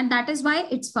 and that is why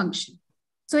its function.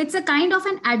 So it's a kind of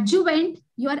an adjuvant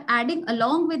you are adding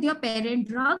along with your parent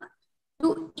drug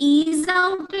to ease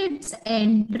out its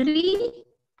entry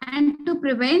and to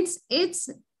prevent its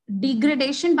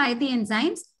degradation by the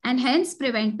enzymes and hence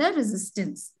prevent the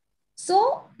resistance.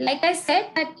 So, like I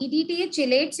said, that EDTA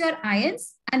chelates your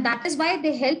ions, and that is why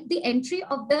they help the entry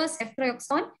of the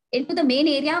ceftriaxone into the main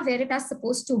area where it is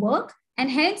supposed to work, and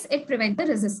hence it prevents the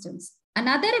resistance.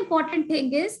 Another important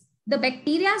thing is the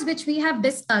bacteria which we have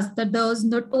discussed, those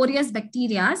notorious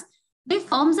bacteria, they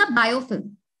forms a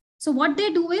biofilm. So what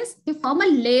they do is they form a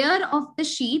layer of the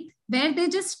sheath where they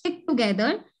just stick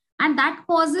together, and that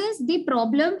causes the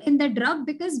problem in the drug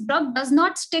because drug does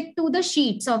not stick to the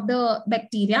sheets of the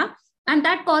bacteria, and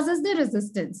that causes the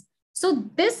resistance. So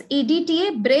this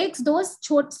EDTA breaks those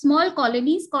small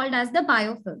colonies called as the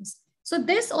biofilms. So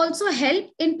this also helps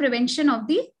in prevention of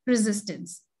the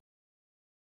resistance.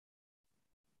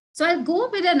 So I'll go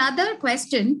with another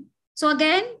question. So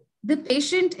again, the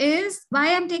patient is,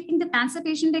 why I'm taking the cancer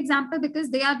patient example, because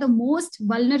they are the most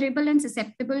vulnerable and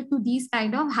susceptible to these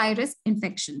kind of high-risk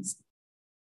infections.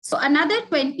 So another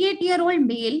 28-year-old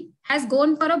male has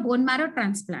gone for a bone marrow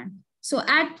transplant. So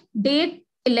at day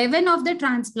 11 of the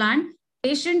transplant,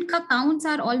 patient counts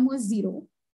are almost 0.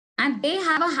 And they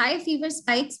have a high fever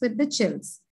spikes with the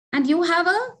chills. And you have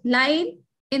a line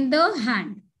in the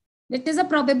hand, which is a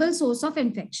probable source of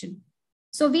infection.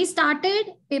 So we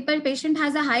started, patient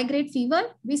has a high-grade fever.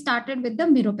 We started with the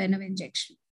meropenem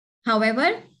injection.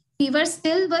 However, fever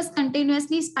still was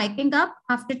continuously spiking up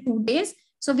after 2 days.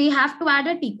 So we have to add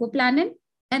a teicoplanin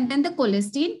and then the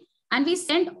colistin, and we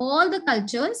sent all the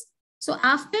cultures. So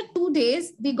after 2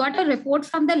 days, we got a report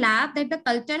from the lab that the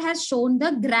culture has shown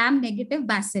the gram-negative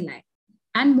bacilli.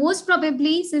 And most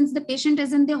probably, since the patient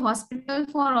is in the hospital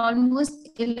for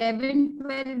almost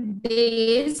 11-12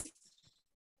 days,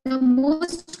 the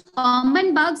most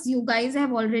common bugs you guys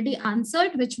have already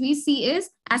answered, which we see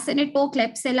is Acinetobacter,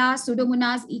 Klebsiella,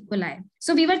 Pseudomonas, E. coli.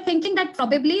 So we were thinking that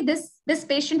probably this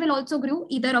patient will also grow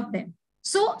either of them.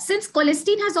 So since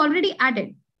colistin has already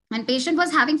added and patient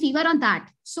was having fever on that,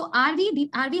 so are we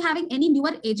having any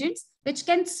newer agents which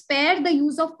can spare the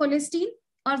use of colistin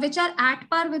or which are at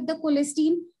par with the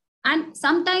colistin? And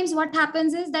sometimes what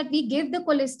happens is that we give the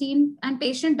colistin and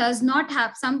patient does not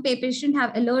have, some patient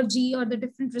have allergy or the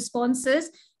different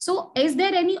responses. So is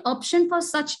there any option for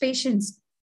such patients?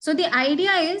 So the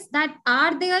idea is that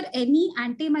are there any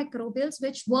antimicrobials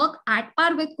which work at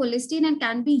par with colistin and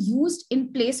can be used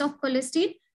in place of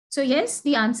colistin? So yes,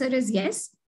 the answer is yes.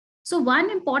 So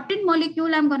one important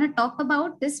molecule I'm going to talk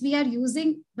about, this we are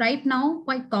using right now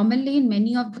quite commonly in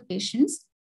many of the patients.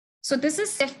 So this is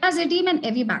ceftazidime and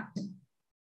avibactam.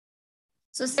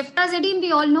 So ceftazidime,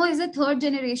 we all know, is a 3rd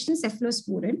generation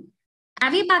cephalosporin.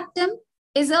 Avibactam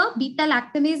is a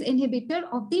beta-lactamase inhibitor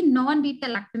of the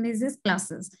non-beta-lactamases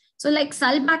classes. So like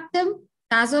sulbactam,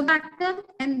 tazobactam,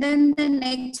 and then the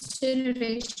next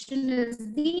generation is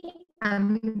the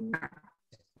avibactam.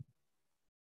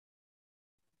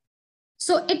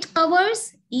 So it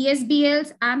covers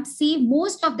ESBLs, AMP-C,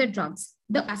 most of the drugs.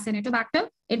 The Acinetobacter,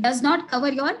 it does not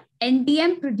cover your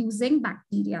NDM producing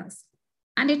bacteria.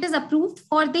 And it is approved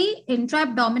for the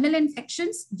intra-abdominal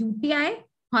infections, UTI,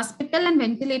 hospital and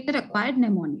ventilator acquired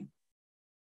pneumonia.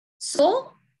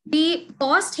 So the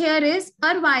cost here is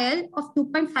per vial of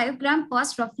 2.5 gram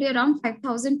cost roughly around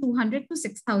 5,200 to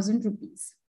 6,000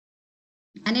 rupees.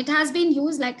 And it has been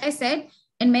used, like I said,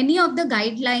 in many of the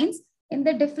guidelines in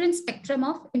the different spectrum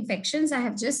of infections I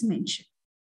have just mentioned.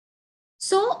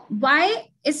 So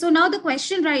now the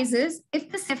question rises,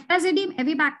 if the ceftazidime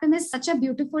avibactam is such a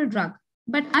beautiful drug,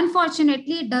 but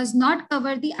unfortunately it does not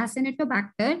cover the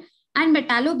Acinetobacter and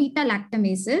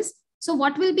metallo-beta-lactamases, so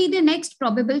what will be the next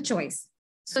probable choice?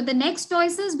 So the next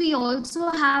choice is we also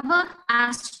have a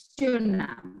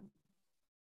aztreonam.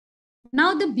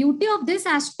 Now the beauty of this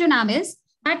aztreonam is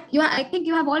that I think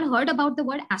you have all heard about the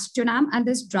word aztreonam and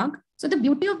this drug. So the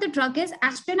beauty of the drug is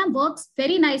aztreonam works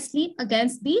very nicely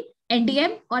against the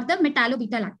NDM or the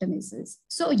metallo-beta-lactamases.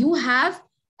 So you have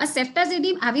a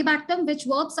ceftazidime avibactam which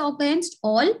works against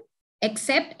all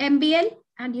except MBL,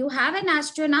 and you have an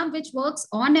aztreonam which works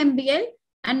on MBL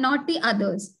and not the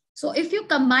others. So if you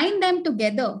combine them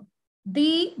together,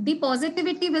 the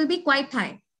positivity will be quite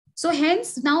high. So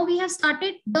hence now we have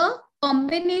started the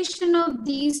combination of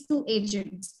these two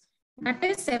agents. That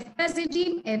is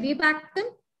ceftazidime avibactam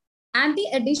And the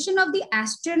addition of the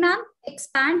astronam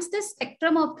expands the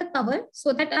spectrum of the cover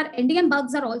so that our NDM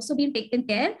bugs are also being taken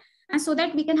care, and so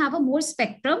that we can have a more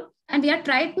spectrum, and we are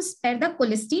trying to spare the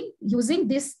cholesterol using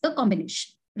the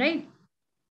combination, right?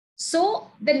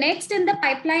 So the next in the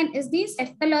pipeline is the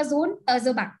cephalosporin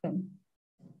tazobactam.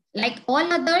 Like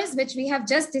all others which we have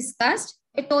just discussed,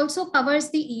 it also covers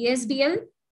the ESBL,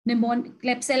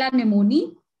 Klebsiella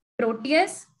pneumoniae,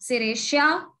 Proteus,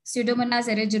 Serratia, Pseudomonas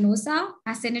aeruginosa,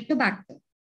 Acinetobacter.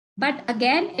 But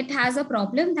again, it has a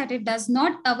problem that it does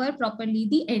not cover properly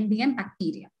the NDM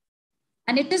bacteria.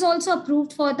 And it is also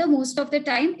approved for the most of the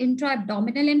time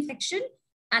intra-abdominal infection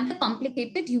and the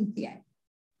complicated UTI.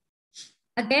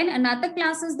 Again, another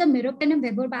class is the Meropenem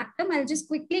Weberbactam. I'll just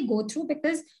quickly go through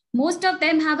because most of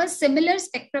them have a similar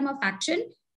spectrum of action.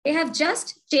 They have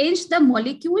just changed the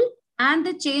molecule and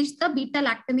they changed the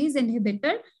beta-lactamase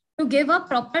inhibitor to give a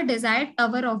proper desired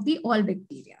cover of the all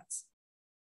bacteria.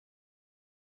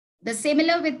 The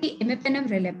similar with the Imipenem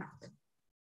Rilebactam.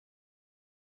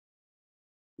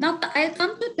 Now, I'll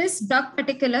come to this drug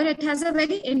particular. It has a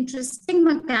very interesting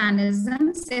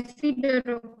mechanism,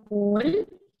 cefiderocol.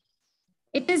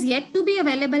 It is yet to be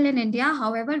available in India.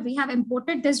 However, we have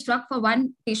imported this drug for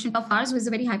one patient of ours who is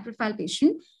a very high-profile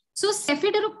patient. So,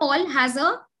 cefiderocol has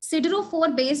a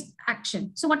siderophore-based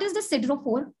action. So, what is the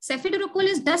siderophore? Cefiderocol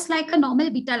is just like a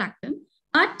normal beta-lactam,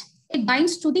 but it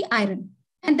binds to the iron.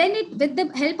 And then with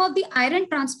the help of the iron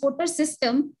transporter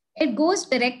system, it goes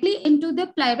directly into the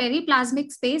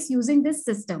periplasmic space using this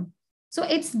system. So,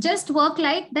 it's just work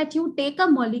like that you take a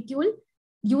molecule,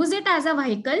 use it as a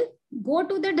vehicle, go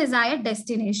to the desired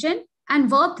destination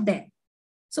and work there.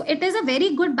 So it is a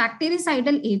very good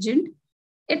bactericidal agent.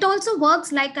 It also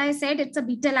works, like I said, it's a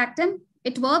beta-lactam.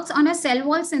 It works on a cell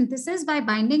wall synthesis by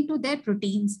binding to their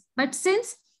proteins. But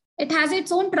since it has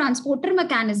its own transporter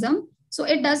mechanism, so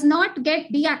it does not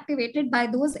get deactivated by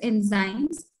those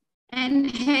enzymes.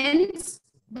 And hence,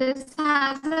 this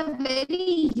has a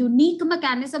very unique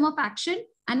mechanism of action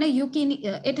and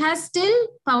it has still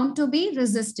found to be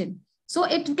resistant. So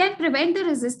it can prevent the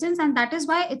resistance, and that is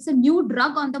why it's a new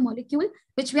drug on the molecule,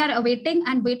 which we are awaiting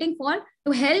and waiting for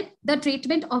to help the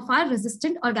treatment of our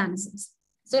resistant organisms.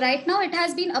 So right now it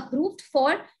has been approved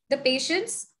for the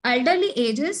patients, elderly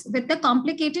ages with the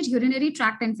complicated urinary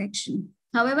tract infection.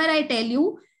 However, I tell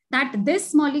you that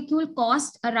this molecule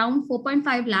costs around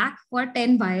 4.5 lakh for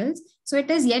 10 vials. So it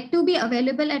is yet to be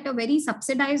available at a very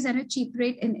subsidized and a cheap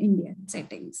rate in Indian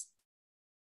settings.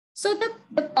 So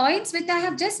the points which I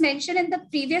have just mentioned in the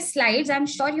previous slides, I'm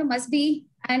sure you must be,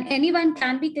 and anyone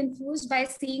can be confused by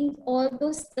seeing all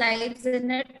those slides in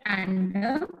a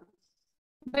tandem.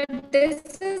 But this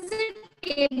is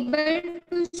able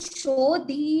to show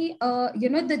the,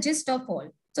 the gist of all.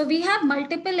 So we have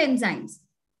multiple enzymes,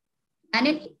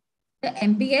 and the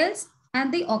MBLs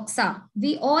and the OXA,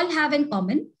 we all have in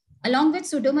common, along with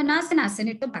Pseudomonas and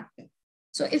Acinetobacter.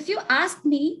 So if you ask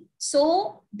me,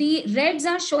 so the reds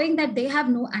are showing that they have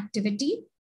no activity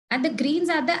and the greens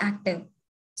are the active.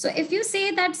 So if you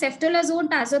say that ceftolozone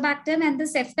tazobactam and the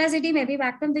ceftazidime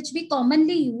avibactam, which we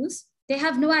commonly use, they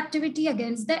have no activity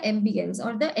against the MBLs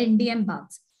or the NDM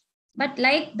bugs. But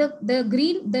like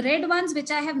the red ones,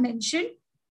 which I have mentioned,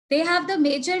 they have the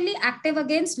majorly active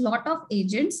against lot of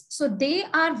agents. So they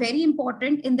are very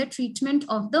important in the treatment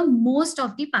of the most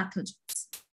of the pathogens.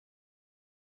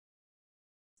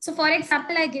 So for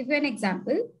example, I give you an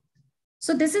example.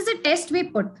 So this is a test we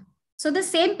put. So the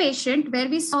same patient where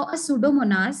we saw a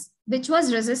Pseudomonas, which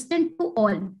was resistant to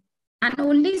all and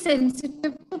only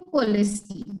sensitive to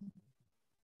cholesterol.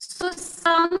 So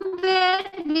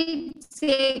somewhere we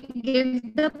say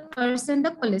give the person the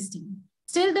cholesterol.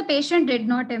 Still the patient did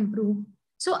not improve.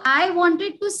 So I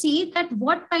wanted to see that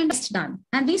what kind of test done.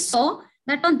 And we saw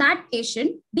that on that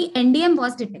patient, the NDM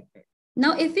was detected.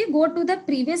 Now, if we go to the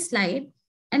previous slide,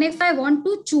 and if I want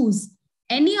to choose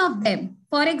any of them,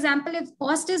 for example, if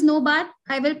cost is no bar,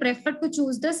 I will prefer to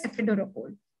choose the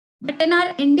cefiderocol. But in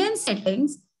our Indian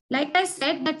settings, like I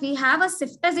said, that we have a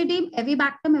ceftazidime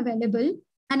avibactam available.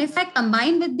 And if I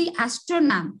combine with the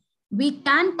astronam, we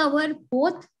can cover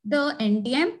both the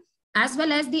NDM as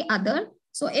well as the other.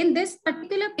 So in this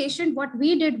particular patient, what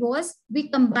we did was we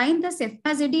combined the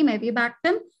ceftazidime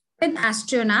avibactam with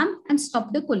astronam and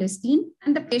stopped the cholesterol,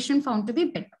 and the patient found to be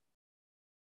better.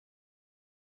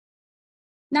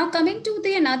 Now coming to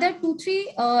the another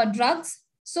 2-3 drugs.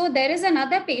 So there is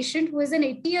another patient who is an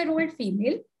 80-year-old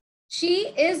female.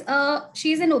 She's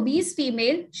an obese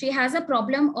female. She has a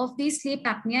problem of the sleep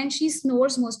apnea and she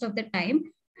snores most of the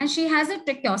time. And she has a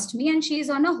tracheostomy and she is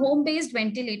on a home-based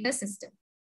ventilator system.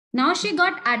 Now she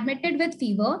got admitted with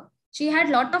fever she had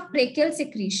a lot of brachial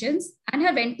secretions and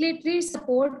her ventilatory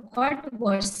support got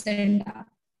worsened.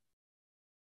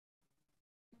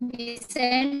 We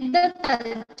sent the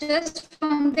cultures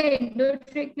from the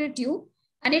endotracheal tube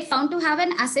and it found to have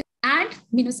an acid and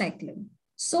minocycline.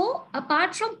 So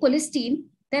apart from colistin,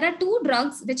 there are two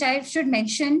drugs which I should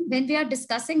mention when we are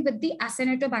discussing with the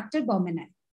Acinetobacter baumannii.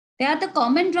 They are the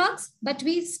common drugs, but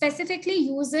we specifically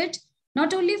use it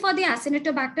not only for the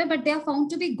Acinetobacter, but they are found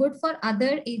to be good for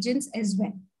other agents as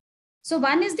well. So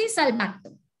one is the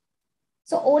sulbactam.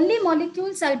 So only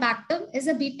molecule sulbactam is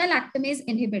a beta-lactamase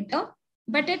inhibitor,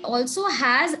 but it also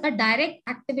has a direct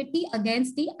activity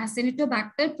against the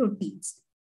Acinetobacter proteins.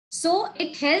 So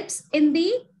it helps in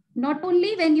the, not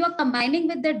only when you are combining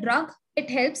with the drug, it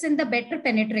helps in the better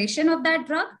penetration of that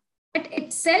drug, but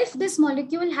itself, this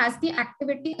molecule has the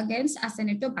activity against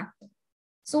Acinetobacter.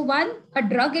 So one, a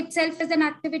drug itself is an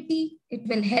activity. It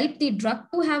will help the drug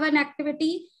to have an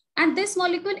activity, and this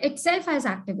molecule itself has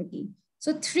activity.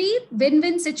 So three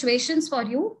win-win situations for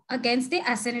you against the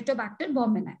Acinetobacter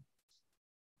baumannii.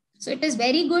 So it is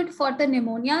very good for the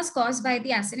pneumonias caused by the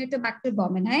Acinetobacter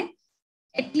baumannii.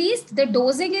 At least the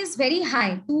dosing is very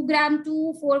high, 2 gram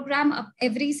to 4 gram up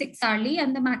every 6 hourly,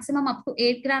 and the maximum up to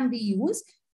 8 gram we use.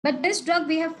 But this drug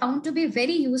we have found to be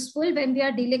very useful when we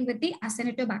are dealing with the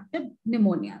Acinetobacter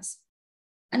pneumonias.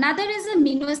 Another is a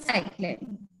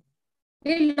minocycline.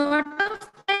 We a lot of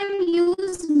time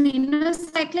use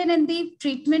minocycline in the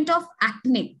treatment of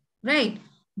acne, right?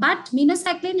 But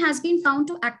minocycline has been found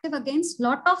to active against a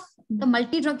lot of the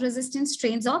multi-drug resistant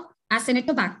strains of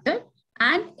Acinetobacter.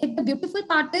 And the beautiful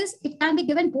part is it can be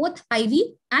given both IV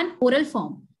and oral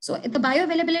form. So the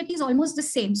bioavailability is almost the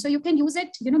same. So you can use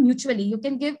it, mutually. You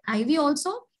can give IV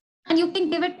also, and you can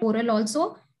give it oral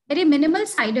also. Very minimal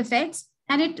side effects,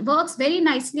 and it works very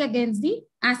nicely against the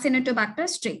Acinetobacter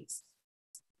strains.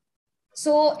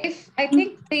 So if I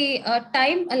think the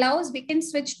time allows, we can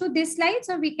switch to these slides,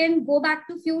 or we can go back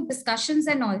to few discussions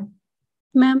and all.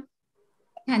 Ma'am.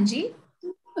 Hanji.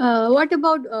 What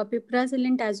about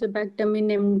piperacillin tazobactam in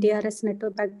MDR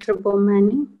Acinetobacter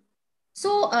baumannii?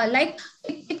 So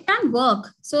it can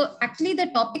work. So actually the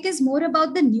topic is more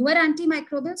about the newer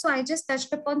antimicrobial. So I just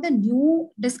touched upon the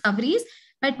new discoveries.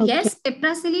 But okay, yes,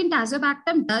 piperacillin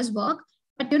tazobactam does work.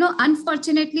 But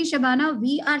unfortunately, Shabana,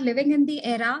 we are living in the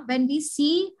era when we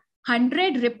see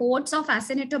 100 reports of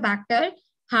Acinetobacter,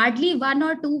 hardly 1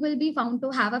 or 2 will be found to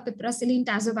have a piperacillin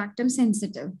tazobactam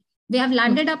sensitive. We have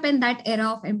landed up in that era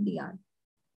of MDR.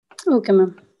 Okay,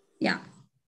 ma'am. Yeah.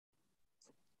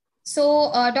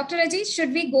 So, Dr. Ajiz,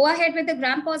 should we go ahead with the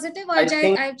gram positive? Or I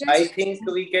think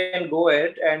we can go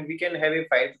ahead and we can have a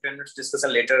 5 to 10 minutes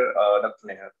discussion later, Dr.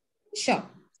 Neha. Sure.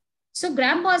 So,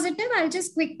 gram positive, I'll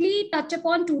just quickly touch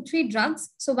upon 2-3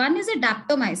 drugs. So, one is a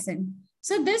daptomycin.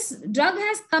 So, this drug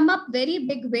has come up very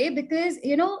big way because,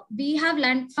 we have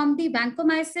learned from the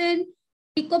vancomycin,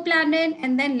 picoplanin,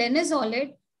 and then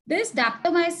linezolid. This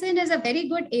daptomycin is a very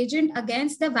good agent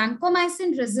against the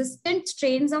vancomycin resistant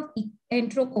strains of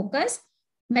Enterococcus,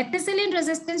 methicillin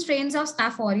resistant strains of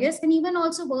Staph aureus, and even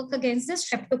also work against the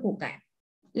streptococci.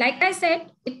 Like I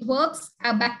said, it works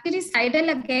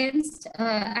bactericidal against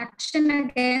action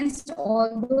against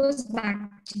all those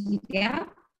bacteria.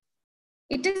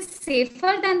 It is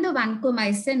safer than the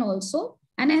vancomycin also,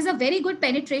 and has a very good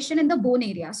penetration in the bone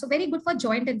area. So very good for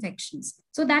joint infections.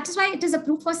 So that is why it is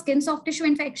approved for skin soft tissue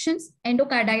infections,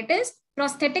 endocarditis,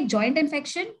 prosthetic joint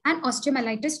infection, and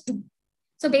osteomyelitis too.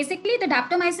 So basically the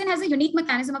daptomycin has a unique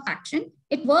mechanism of action.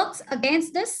 It works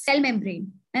against the cell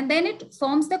membrane, and then it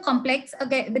forms the complex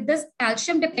again with this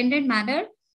calcium dependent manner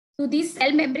to these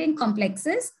cell membrane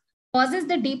complexes, causes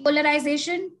the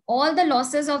depolarization, all the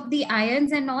losses of the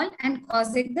ions and all, and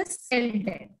causing the cell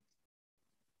death.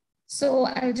 So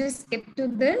I'll just skip to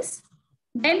this.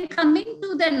 Then coming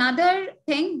to the another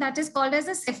thing that is called as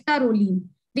a ceftaroline.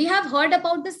 We have heard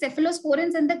about the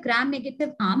cephalosporins in the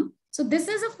gram-negative arm. So this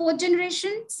is a 4th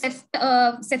generation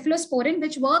cephalosporin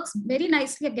which works very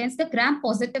nicely against the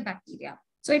gram-positive bacteria.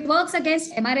 So it works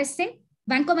against MRSA,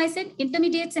 vancomycin,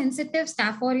 intermediate sensitive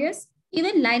Staph aureus,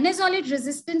 even linezolid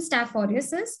resistant Staph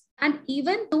aureus, and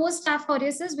even those Staph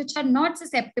aureus which are not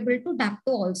susceptible to dapto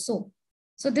also.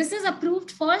 So this is approved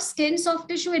for skin soft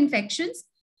tissue infections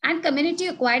and community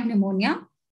acquired pneumonia.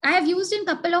 I have used in a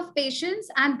couple of patients,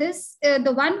 and this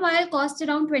the one vial cost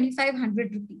around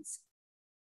 2,500 rupees.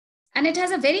 And it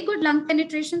has a very good lung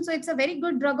penetration. So it's a very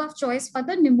good drug of choice for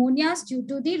the pneumonias due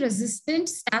to the resistant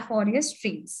Staph aureus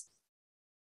strains.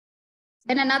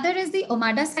 Then another is the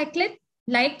omadacycline,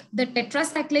 like the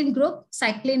tetracycline group,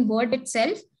 cycline word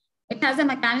itself. It has a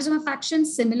mechanism of action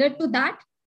similar to that.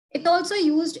 It also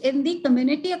used in the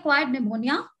community-acquired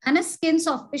pneumonia and a skin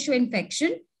soft tissue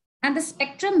infection. And the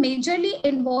spectrum majorly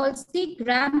involves the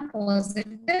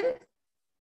gram-positive,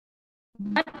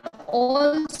 but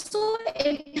also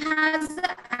it has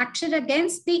action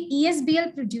against the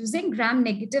ESBL-producing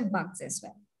gram-negative bugs as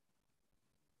well.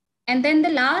 And then the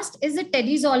last is the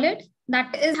tedizolid,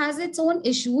 that has its own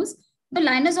issues. The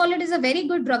linezolid is a very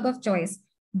good drug of choice,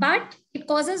 but it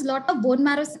causes a lot of bone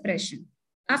marrow suppression.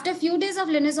 After a few days of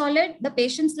linezolid, the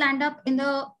patients land up in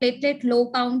the platelet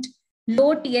low count,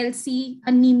 low TLC,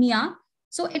 anemia.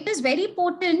 So it is very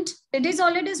potent.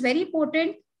 Tedizolid is very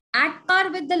potent at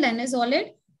par with the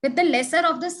linezolid, with the lesser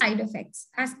of the side effects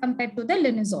as compared to the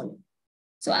linezolid.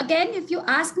 So again, if you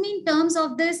ask me in terms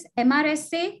of this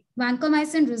MRSA,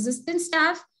 vancomycin resistant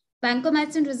staph,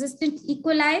 vancomycin resistant E.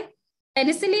 coli,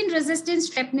 penicillin resistant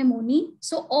strep pneumoniae.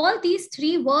 So all these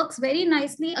three works very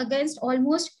nicely against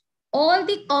almost all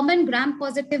the common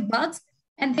gram-positive bugs,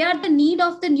 and they are the need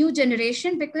of the new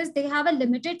generation because they have a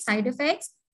limited side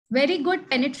effects, very good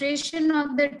penetration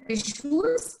of the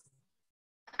tissues,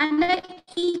 and an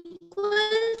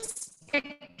equal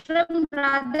spectrum,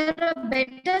 rather a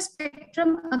better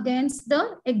spectrum against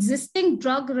the existing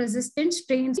drug-resistant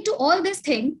strains. To all this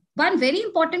thing, one very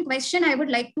important question I would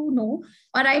like to know,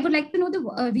 or I would like to know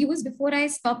the viewers before I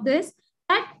stop this,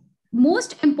 that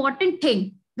most important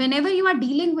thing whenever you are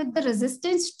dealing with the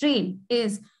resistant strain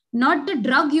is not the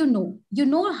drug you know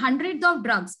hundreds of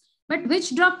drugs, but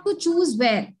which drug to choose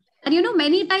where. And you know,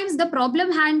 many times the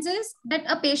problem hands is that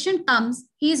a patient comes,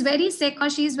 he is very sick or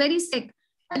she is very sick.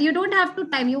 And you don't have to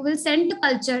time, you will send the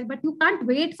culture, but you can't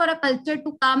wait for a culture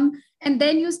to come and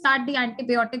then you start the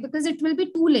antibiotic because it will be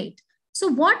too late. So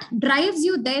what drives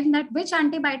you then that which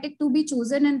antibiotic to be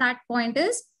chosen in that point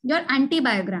is your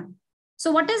antibiogram.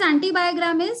 So what is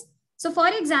antibiogram is? So for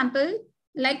example,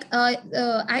 like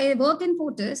I work in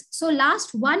Fortis. So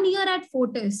last 1 year at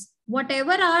Fortis,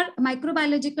 whatever our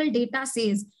microbiological data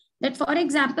says, that for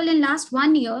example, in last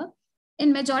 1 year,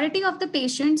 in majority of the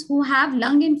patients who have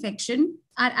lung infection,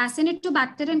 our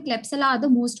Acinetobacter and Klebsiella are the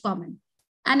most common.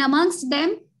 And amongst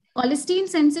them, colistin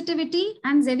sensitivity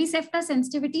and Zevicefta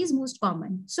sensitivity is most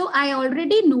common. So I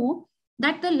already know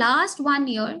that the last 1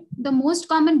 year, the most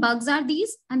common bugs are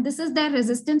these, and this is their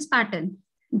resistance pattern.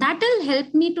 That will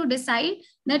help me to decide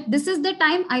that this is the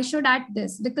time I should add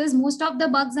this because most of the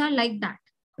bugs are like that,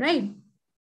 right?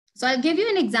 So I'll give you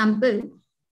an example.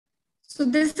 So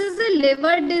this is a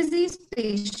liver disease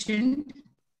patient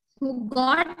who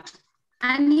got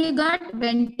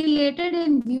ventilated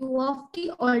in view of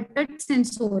the altered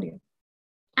sensorium.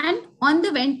 And on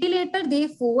the ventilator, day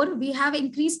 4, we have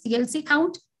increased TLC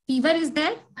count, fever is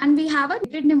there, and we have a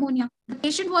pneumonia. The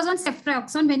patient was on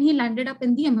ceftriaxone when he landed up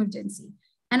in the emergency.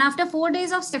 And after 4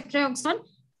 days of ceftriaxone,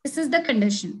 this is the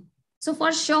condition. So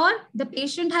for sure, the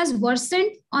patient has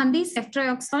worsened on the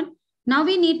ceftriaxone. Now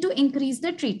we need to increase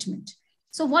the treatment.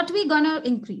 So what we gonna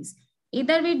increase?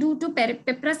 Either we do to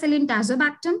piperacillin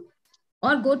tazobactam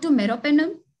or go to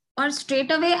meropenem, or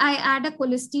straight away I add a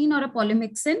colistin or a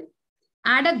polymyxin,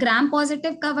 add a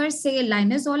gram-positive cover, say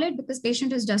linezolid because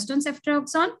patient is just on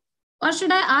ceftriaxone, or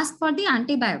should I ask for the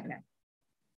antibiogram?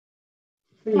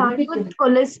 Start with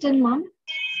colistin, ma'am.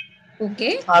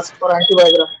 Okay. Ask for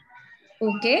antibiogram.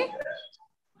 Okay.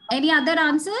 Any other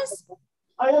answers?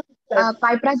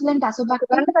 Piperacillin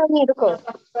tazobactam.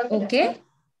 Okay.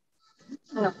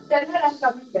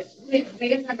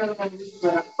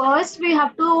 First, we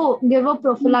have to give a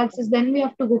prophylaxis, then we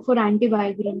have to go for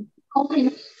antibiogram.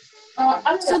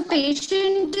 So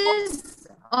patient is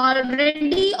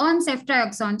already on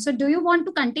ceftriaxone. So do you want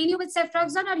to continue with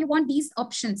ceftriaxone or you want these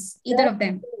options, either of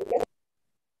them?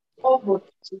 We'll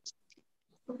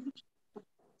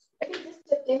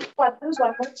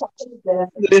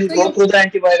go through the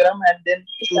antibiogram and then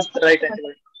choose the right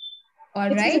antibiotic. All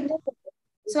right.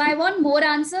 So I want more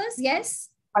answers. Yes.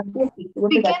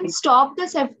 We can stop the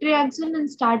ceftriaxone and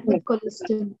start with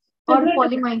colistin or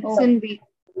polymyxin B.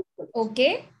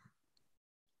 Okay.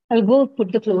 I'll go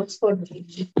put the clothes for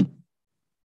the.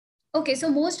 Okay. So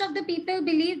most of the people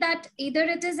believe that either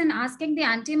it is in asking the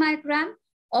antimicrogram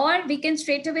or we can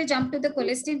straight away jump to the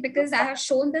colistin because I have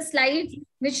shown the slides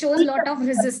which shows a lot of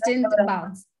resistant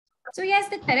bugs. So yes,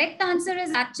 the correct answer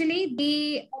is actually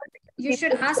you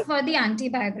should ask for the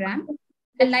antibiogram.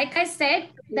 And like I said,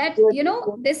 that, you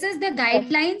know, this is the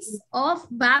guidelines of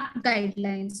VAP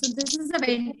guidelines. So this is the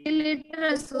ventilator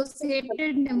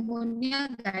associated pneumonia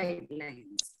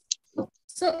guidelines.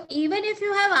 So even if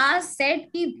you have said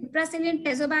piperacillin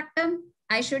tazobactam,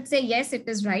 I should say yes, it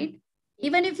is right.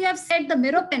 Even if you have said the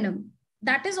meropenem,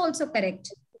 that is also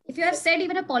correct. If you have said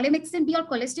even a polymyxin B or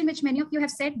colistin, which many of you have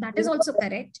said, that is also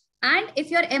correct. And if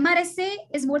your MRSA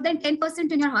is more than 10%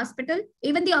 in your hospital,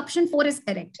 even the option 4 is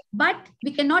correct. But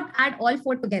we cannot add all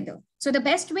 4 together. So the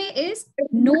best way is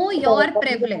know your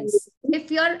prevalence. If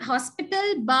your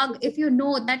hospital bug, if you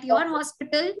know that your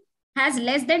hospital has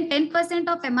less than 10%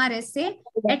 of MRSA,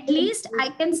 at least I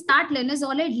can start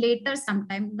linezolid later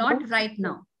sometime, not right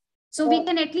now. So we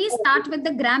can at least start with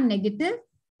the gram negative,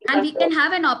 and we can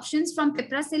have an options from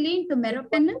piperacillin to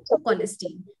meropenem to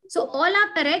colistin. So all are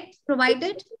correct,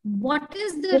 provided what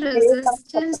is the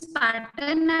resistance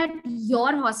pattern at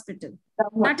your hospital.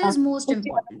 That is most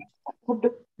important.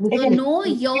 So know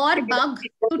your bug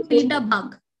to treat a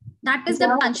bug. That is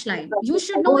the punchline. You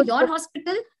should know your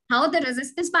hospital, how the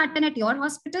resistance pattern at your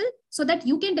hospital, so that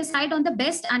you can decide on the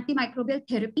best antimicrobial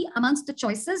therapy amongst the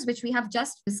choices which we have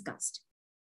just discussed.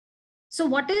 So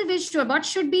what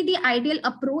should be the ideal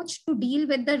approach to deal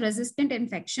with the resistant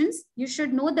infections? You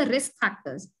should know the risk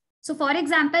factors. So for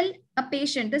example, a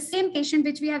patient, the same patient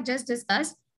which we have just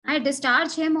discussed, I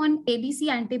discharge him on ABC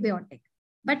antibiotic.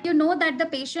 But you know that the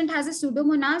patient has a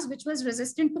pseudomonas which was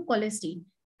resistant to colistin.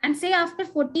 And say after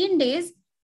 14 days,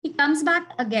 he comes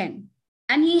back again.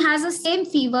 And he has the same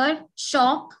fever,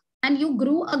 shock, and you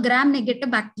grew a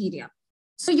gram-negative bacteria.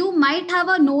 So you might have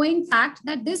a knowing fact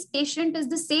that this patient is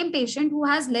the same patient who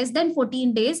has less than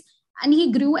 14 days and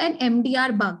he grew an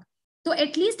MDR bug. So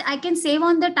at least I can save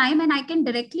on the time and I can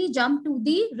directly jump to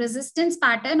the resistance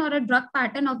pattern or a drug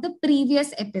pattern of the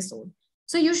previous episode.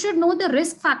 So you should know the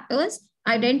risk factors,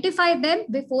 identify them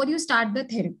before you start the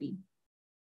therapy.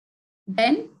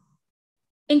 Then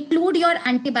include your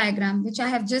antibiogram, which I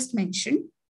have just mentioned.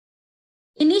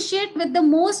 Initiate with the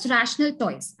most rational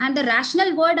choice. And the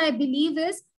rational word, I believe,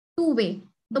 is two-way.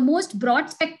 The most broad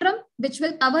spectrum, which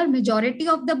will cover majority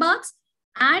of the bugs,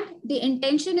 and the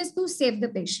intention is to save the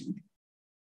patient.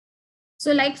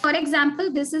 So like, for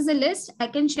example, this is a list. I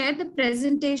can share the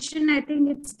presentation. I think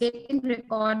it's getting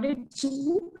recorded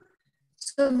too.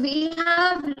 So we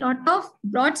have a lot of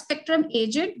broad spectrum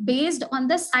agent based on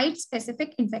the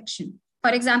site-specific infection.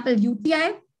 For example,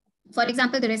 UTI, for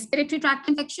example, the respiratory tract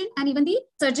infection, and even the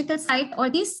surgical site or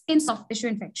the skin soft tissue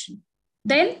infection.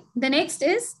 Then the next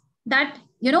is that,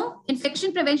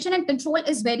 infection prevention and control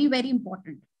is very, very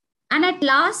important. And at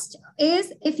last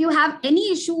is, if you have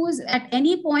any issues at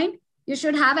any point, you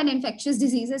should have an infectious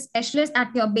diseases specialist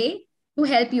at your bay to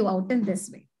help you out in this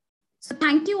way. So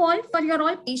thank you all for your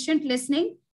all patient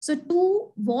listening. So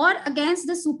to war against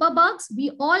the superbugs,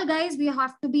 we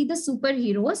have to be the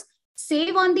superheroes.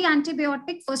 Save on the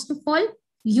antibiotic, first of all,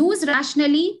 use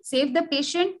rationally, save the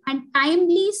patient, and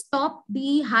timely stop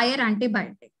the higher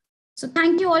antibiotic. So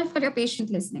thank you all for your patient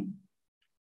listening.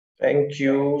 Thank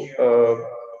you.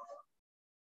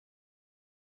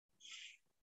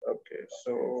 Okay,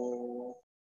 so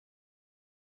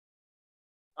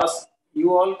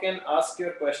you all can ask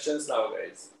your questions now,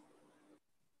 guys.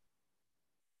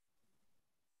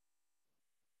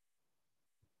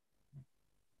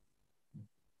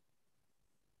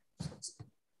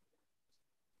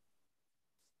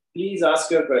 Please ask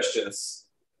your questions.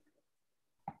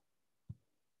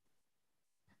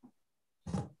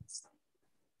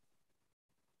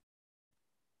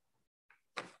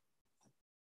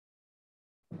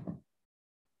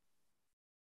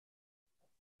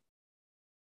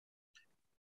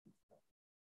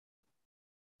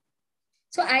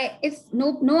 So if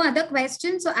no other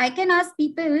questions, so I can ask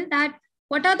people that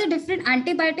what are the different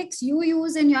antibiotics you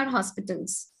use in your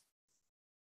hospitals?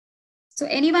 So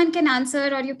anyone can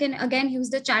answer, or you can again use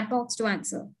the chat box to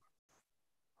answer.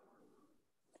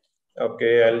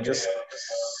 Okay, I'll just...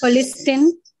 Colistin.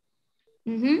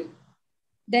 Mm-hmm.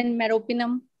 Then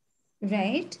meropenem.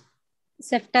 Right.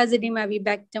 Ceftazidime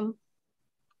avibactam.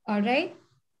 All right.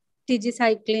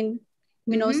 Tigecycline,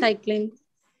 minocycline.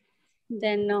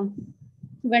 Then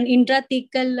when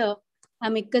intrathecal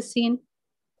amikacin,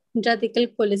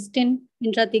 intrathecal colistin,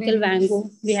 intrathecal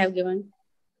vango we have given.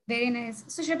 Very nice.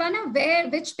 So Shabana,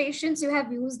 which patients you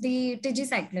have used the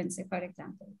tigecycline, say, for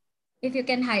example? If you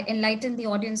can enlighten the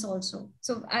audience also.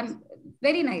 So I'm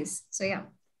very nice. So yeah.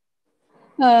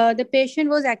 The patient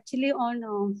was actually on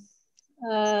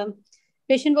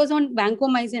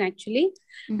vancomycin actually,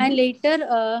 and later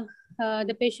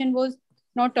the patient was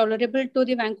not tolerable to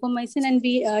the vancomycin, and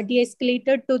we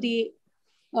de-escalated to the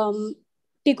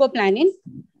ticoplanin.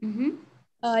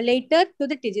 Later to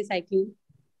the tigecycline.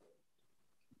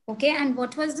 Okay, and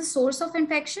what was the source of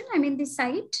infection? I mean, the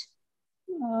site?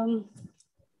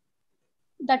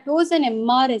 That was an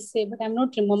MRSA, but I'm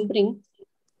not remembering.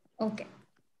 Okay.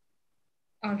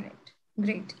 All right.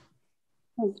 Great.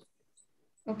 Okay.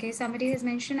 Okay, somebody has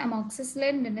mentioned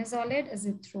amoxicillin, linezolid,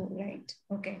 azithro, right?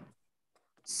 Okay.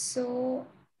 So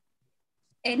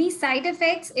any side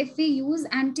effects if we use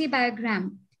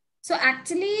antibiogram? So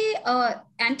actually,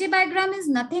 antibiogram is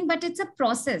nothing but it's a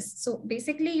process. So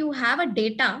basically you have a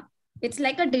data, it's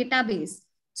like a database.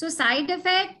 So side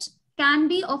effect can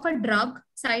be of a drug,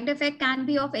 side effect can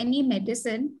be of any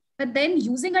medicine, but then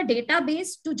using a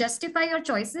database to justify your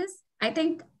choices, I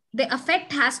think the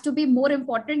effect has to be more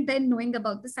important than knowing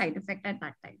about the side effect at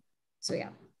that time. So yeah.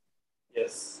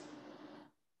 Yes.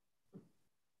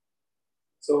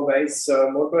 So guys,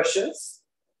 more questions?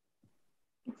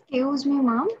 Excuse me,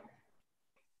 ma'am.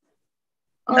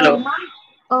 Hello.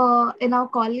 Ma'am, in our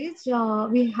college,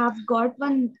 we have got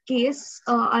one case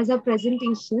as a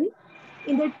presentation.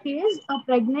 In that case, a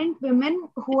pregnant woman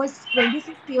who was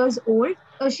 26 years old,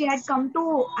 she had come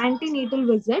to antenatal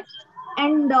visit,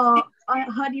 and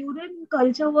her urine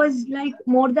culture was like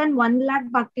more than 1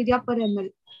 lakh bacteria per ml,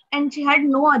 and she had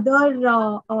no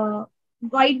other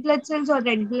white blood cells or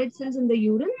red blood cells in the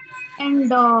urine, and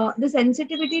the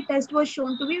sensitivity test was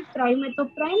shown to be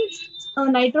trimethoprim,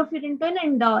 nitrofurantoin,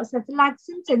 and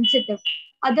cephalaxin sensitive.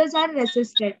 Others are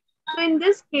resistant. So in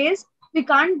this case, we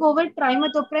can't go with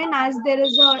trimethoprim as there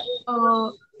is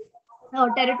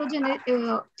teratogenic,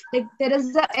 like there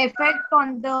is a effect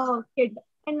on the kid.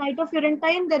 And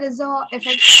nitrofurantoin, there is a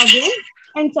effect again,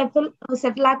 and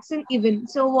cephalaxin even.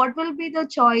 So what will be the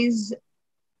choice?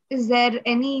 Is there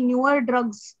any newer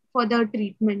drugs for the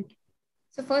treatment?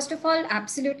 So first of all,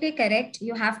 absolutely correct.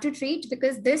 You have to treat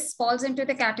because this falls into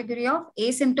the category of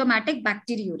asymptomatic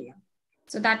bacteriuria.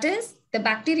 So that is the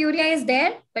bacteriuria is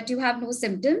there, but you have no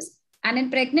symptoms. And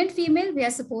in pregnant female, we are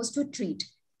supposed to treat.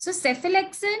 So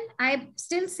cephalexin, I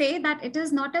still say that it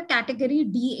is not a category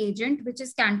D agent, which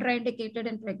is contraindicated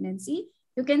in pregnancy.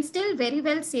 You can still very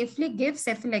well safely give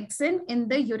cephalexin in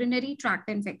the urinary tract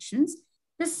infections.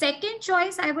 The second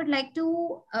choice, I would like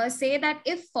to say that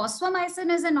if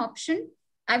fosfomycin is an option,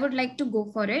 I would like to go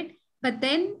for it. But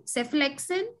then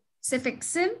cephalexin,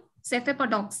 cefixime,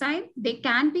 cephalopodoxime, they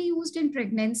can be used in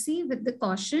pregnancy with the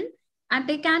caution. And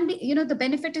they can be, the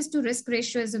benefit is to risk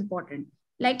ratio is important.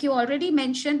 Like you already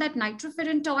mentioned that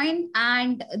nitrofurantoin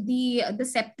and the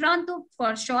Septranto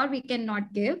for sure we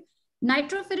cannot give.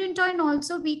 Nitrofurantoin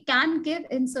also we can give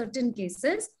in certain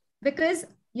cases because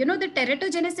the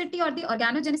teratogenicity or the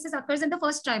organogenesis occurs in the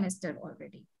first trimester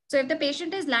already. So if the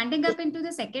patient is landing up into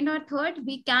the second or third,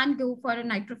 we can go for a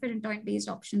nitrofurantoin based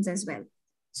options as well.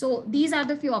 So these are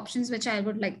the few options which I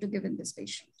would like to give in this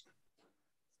patient.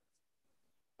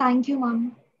 Thank you,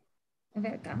 ma'am.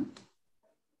 Welcome.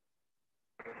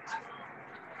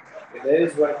 There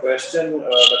is one question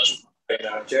in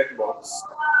our chat box.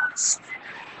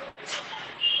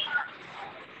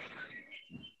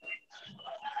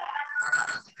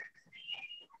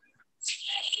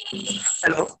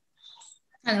 Hello.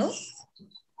 Hello.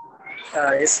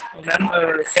 Yes,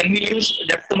 ma'am. Can we use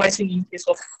daptomycin in case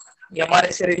of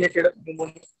MRSA related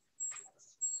pneumonia?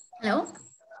 Hello.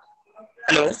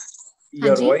 Hello.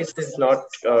 Your voice is not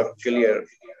clear.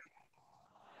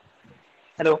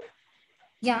 Hello.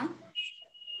 Yeah.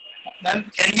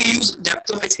 Ma'am, can we use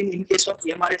daptomycin in case of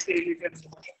MRSA related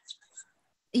pneumonia?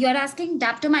 You are asking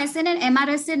daptomycin and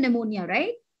MRSA pneumonia,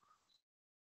 right?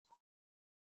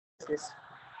 Yes.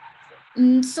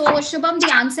 So Shubham,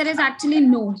 the answer is actually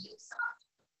no.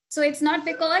 So it's not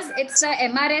because it's a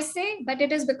MRSA, but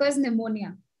it is because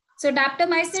pneumonia. So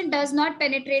daptomycin does not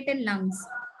penetrate in lungs.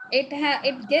 It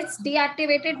gets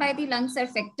deactivated by the lung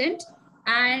surfactant.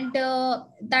 And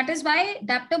that is why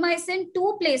daptomycin,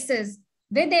 two places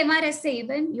with MRSA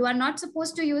even, you are not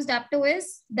supposed to use dapto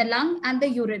is the lung and the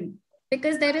urine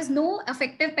because there is no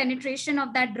effective penetration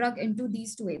of that drug into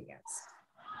these two areas.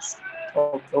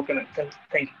 Okay, ma'am.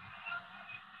 Thank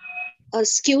you.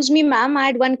 Excuse me, ma'am, I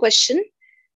had one question.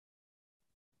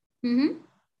 Mm-hmm.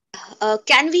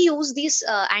 Can we use this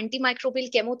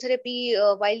antimicrobial chemotherapy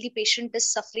while the patient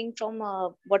is suffering from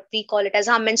what we call it as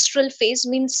a menstrual phase?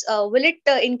 Means, will it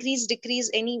increase, decrease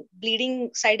any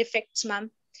bleeding side effects, ma'am?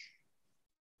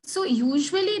 So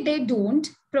usually they don't,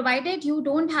 provided you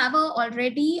don't have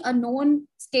already a known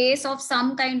case of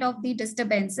some kind of the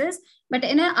disturbances. But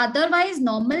in an otherwise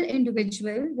normal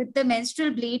individual with the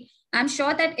menstrual bleed, I'm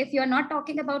sure that if you're not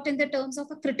talking about in the terms of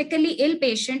a critically ill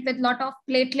patient with a lot of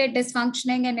platelet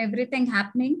dysfunctioning and everything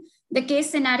happening, the case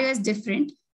scenario is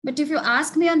different. But if you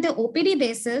ask me on the OPD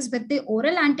basis with the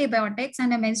oral antibiotics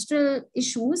and the menstrual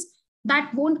issues,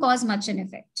 that won't cause much an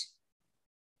effect.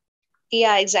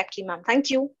 Yeah, exactly, ma'am. Thank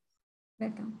you.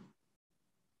 Welcome.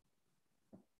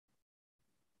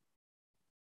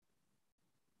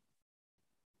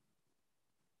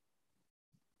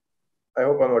 I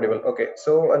hope I'm audible. Okay,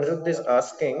 so Anirudh is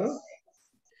asking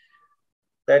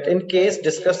that in case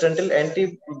discussed until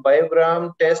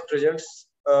antibiogram test results,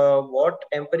 what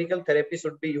empirical therapy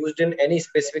should be used in any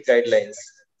specific guidelines?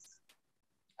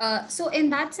 So in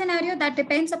that scenario, that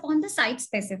depends upon the site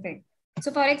specific.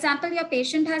 So for example, your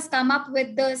patient has come up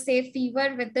with the say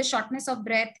fever with the shortness of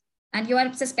breath, and you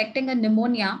are suspecting a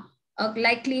pneumonia,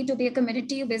 likely to be a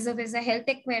community visit a health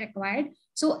care required.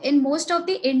 So in most of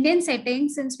the Indian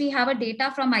settings, since we have a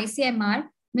data from ICMR,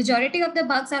 majority of the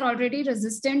bugs are already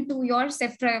resistant to your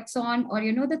ceftriaxone or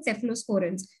the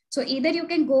cephalosporins. So either you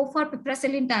can go for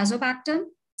piperacillin tazobactam,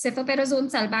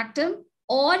 cefoperazone sulbactam,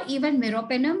 or even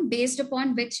meropenem based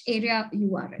upon which area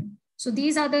you are in. So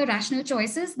these are the rational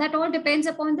choices. That all depends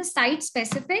upon the site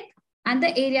specific and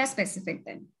the area specific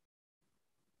then.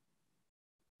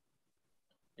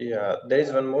 Yeah, there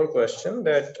is one more question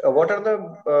that what are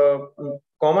the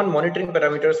common monitoring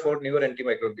parameters for newer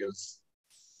antimicrobials?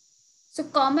 So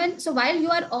while you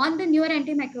are on the newer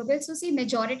antimicrobials, so see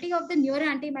majority of the newer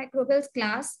antimicrobials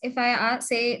class, if I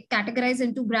say categorize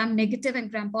into gram negative and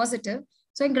gram positive.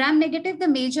 So in gram negative, the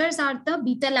majors are the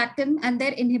beta-lactam and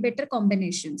their inhibitor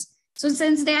combinations. So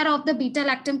since they are of the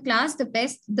beta-lactam class,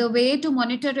 the way to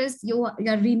monitor is your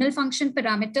renal function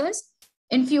parameters.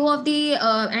 In few of the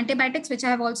antibiotics, which I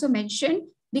have also mentioned,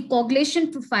 the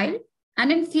coagulation profile,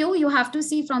 and in few you have to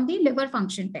see from the liver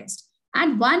function test.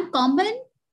 And one common,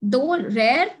 though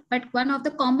rare, but one of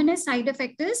the commonest side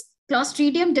effect is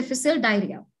Clostridium difficile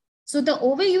diarrhea. So the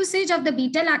overusage of the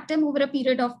beta-lactam over a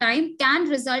period of time can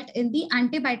result in the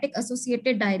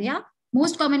antibiotic-associated diarrhea,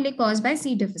 most commonly caused by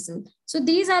C. difficile. So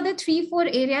these are the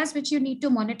 3-4 areas which you need to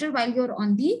monitor while you're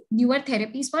on the newer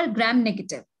therapies for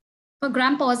gram-negative. For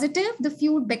gram-positive, the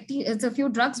few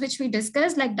drugs which we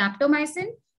discussed, like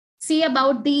daptomycin, see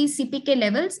about the CPK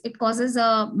levels. It causes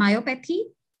a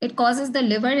myopathy. It causes the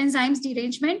liver enzymes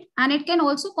derangement, and it can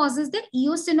also causes the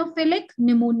eosinophilic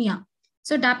pneumonia.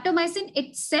 So daptomycin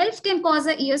itself can cause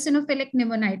a eosinophilic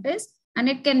pneumonitis, and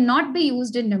it cannot be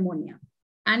used in pneumonia.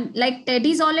 And like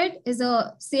tedizolid is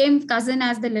a same cousin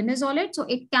as the linezolid, so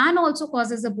it can also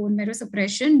causes a bone marrow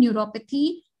suppression,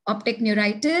 neuropathy, optic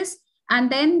neuritis. And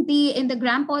then in the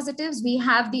gram positives, we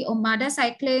have the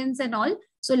omadacyclines and all.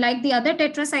 So like the other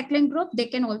tetracycline group, they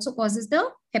can also causes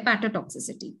the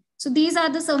hepatotoxicity. So these are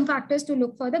the some factors to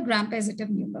look for the gram-positive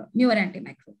newer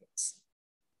antimicrobials.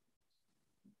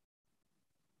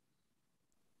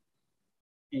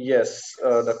 Yes,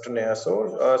 Dr. Neha.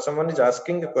 So someone is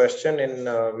asking a question in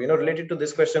related to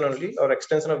this question only, or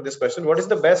extension of this question. What is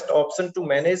the best option to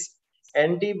manage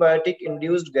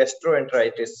antibiotic-induced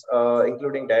gastroenteritis,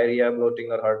 including diarrhea,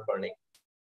 bloating, or heartburning?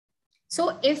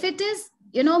 So if it is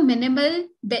minimal,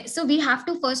 so we have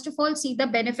to first of all see the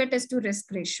benefit is to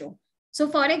risk ratio. So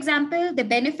for example, the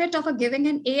benefit of giving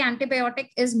an A antibiotic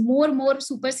is more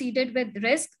superseded with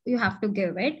risk you have to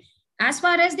give it. As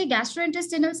far as the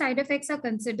gastrointestinal side effects are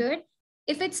considered,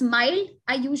 if it's mild,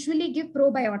 I usually give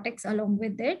probiotics along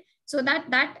with it. So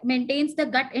that maintains the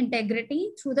gut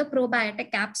integrity through the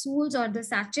probiotic capsules or the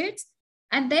sachets.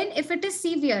 And then if it is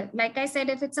severe, like I said,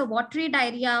 if it's a watery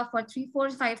diarrhea for 3,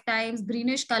 4, 5 times,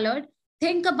 greenish colored,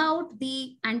 think about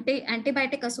the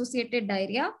antibiotic associated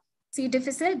diarrhea. C.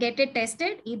 difficile, get it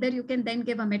tested. Either you can then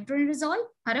give a metronidazole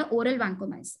or an oral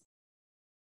vancomycin.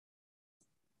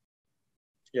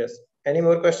 Yes. Any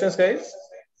more questions, guys?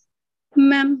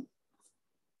 Ma'am.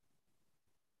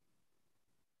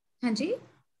 Hanji?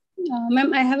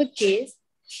 Ma'am, I have a case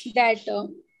that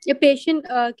a patient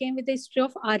came with a history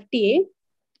of RTA,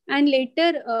 and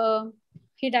later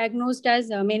he diagnosed as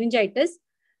meningitis,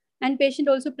 and patient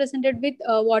also presented with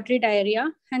watery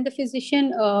diarrhea, and the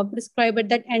physician prescribed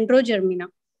that androgermina.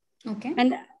 Okay.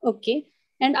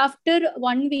 And after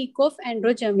 1 week of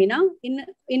androgermina,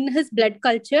 in his blood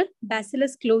culture,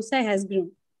 Bacillus cloci has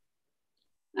grown.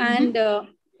 And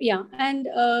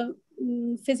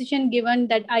physician given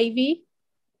that IV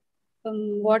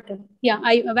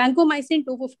vancomycin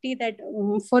 250 that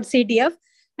for CDF,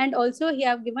 and also he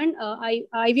have given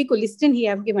IV colistin he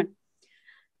have given.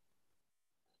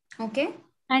 Okay.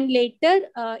 And later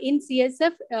in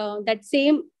CSF, that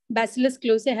same Bacillus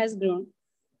cloci has grown.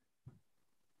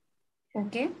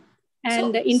 Okay.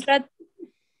 And so,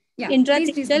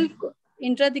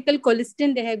 intrathecal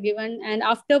colistin they have given, and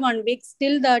after 1 week,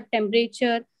 still the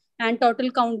temperature and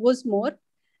total count was more,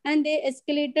 and they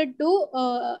escalated to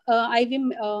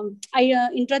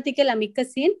intrathecal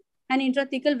amikacin and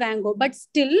intrathecal vango, but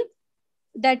still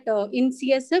that in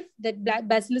CSF that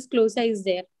Bacillus cloci is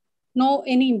there. No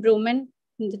any improvement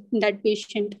in that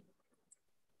patient.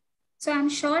 So I'm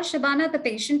sure, Shabana, the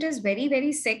patient is very,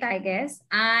 very sick, I guess.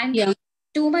 And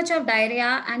too much of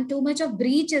diarrhea and too much of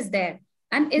breach is there,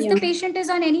 and if the patient is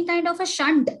on any kind of a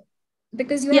shunt,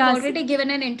 because you have already given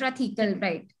an intrathecal,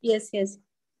 right? Yes, yes.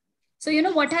 So you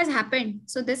know what has happened?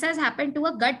 So this has happened to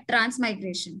a gut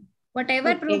transmigration.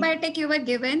 Whatever probiotic you were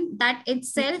given, that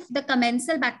itself, the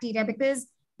commensal bacteria, because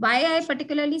why I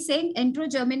particularly saying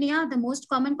Enterogermania, the most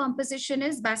common composition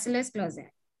is Bacillus clausii.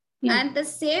 And the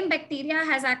same bacteria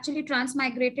has actually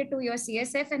transmigrated to your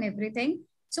CSF and everything.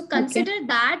 So consider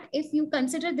that if you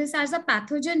consider this as a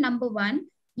pathogen number one,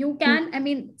 you can, I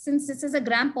mean, since this is a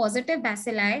gram-positive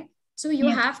bacilli, so you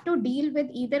have to deal with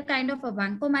either kind of a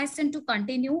vancomycin to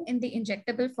continue in the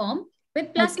injectable form,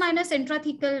 with plus minus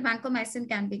intrathecal vancomycin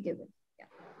can be given.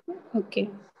 Okay.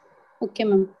 Okay,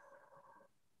 ma'am.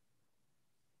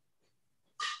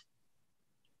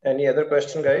 Any other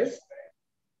question, guys?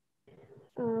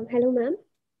 Hello, ma'am.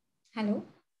 Hello.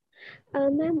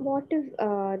 Ma'am, what if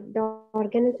the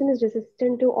organism is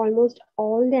resistant to almost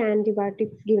all the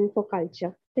antibiotics given for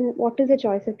culture? Then what is the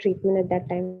choice of treatment at that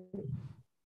time?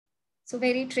 So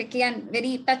very tricky and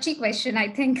very touchy question, I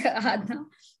think, Adna,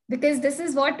 because this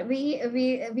is what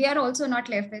we are also not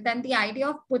left with. And the idea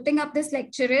of putting up this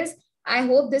lecture is, I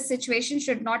hope this situation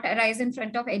should not arise in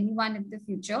front of anyone in the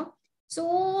future.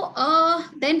 So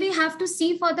then we have to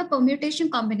see for the permutation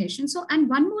combination. So, and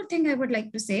one more thing I would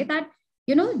like to say that,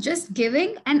 you know, just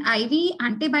giving an IV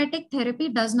antibiotic therapy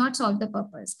does not solve the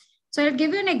purpose. So I'll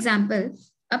give you an example.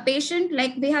 A patient,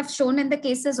 like we have shown in the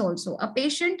cases also, a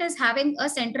patient is having a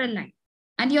central line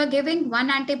and you're giving one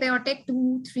antibiotic,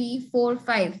 2, 3, 4,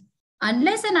 5.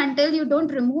 Unless and until you don't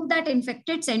remove that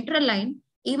infected central line,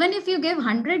 even if you give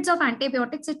hundreds of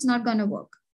antibiotics, it's not going to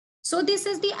work. So this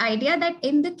is the idea that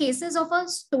in the cases of a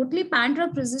totally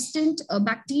pan-drug resistant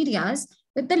bacteria,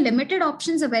 with the limited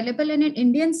options available in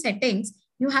Indian settings,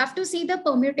 you have to see the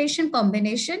permutation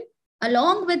combination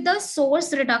along with the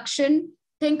source reduction.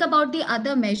 Think about the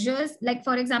other measures. Like,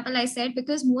 for example, I said,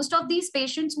 because most of these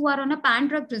patients who are on a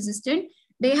pan-drug resistant,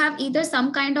 they have either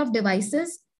some kind of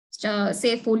devices,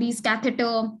 say Foley's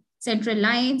catheter, central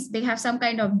lines, they have some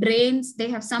kind of drains, they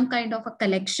have some kind of a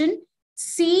collection.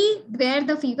 See where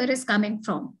the fever is coming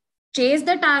from. Chase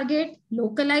the target,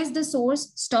 localize the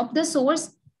source, stop the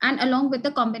source, and along with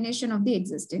the combination of the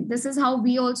existing. This is how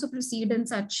we also proceed in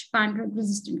such pan-drug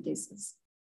resistant cases.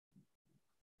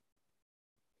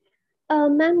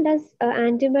 Ma'am, does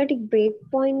antibiotic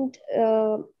breakpoint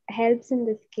helps in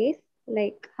this case?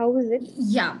 Like, how is it?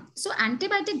 Yeah, so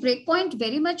antibiotic breakpoint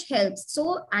very much helps.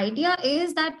 So idea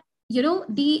is that, you know,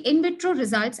 the in vitro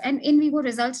results and in vivo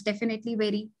results definitely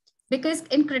vary. Because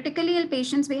in critically ill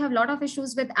patients, we have a lot of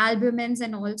issues with albumins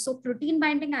and also protein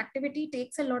binding activity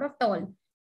takes a lot of toll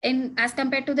in as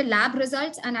compared to the lab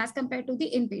results and as compared to the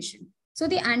inpatient. So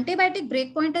the antibiotic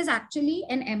breakpoint is actually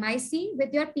an MIC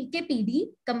with your PK/PD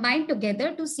combined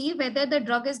together to see whether the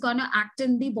drug is going to act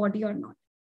in the body or not.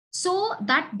 So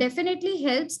that definitely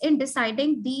helps in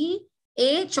deciding the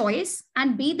A choice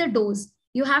and B the dose.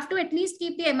 You have to at least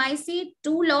keep the MIC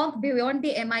 2 log beyond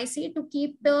the MIC to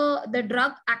keep the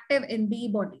drug active in the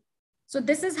body. So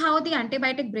this is how the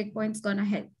antibiotic breakpoint is going to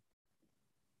help.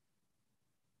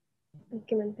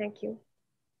 Okay, ma'am. Thank you.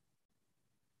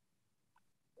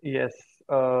 Yes.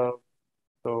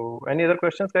 So any other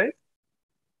questions, guys?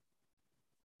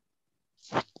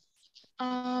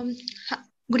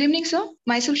 Good evening, sir.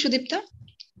 Myself Shudipta.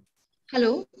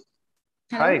 Hello.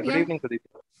 Hi, good evening,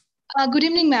 Sudipta. Good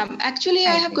evening, ma'am. Actually,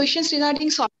 I have questions regarding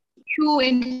soft tissue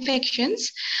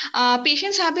infections.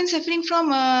 Patients have been suffering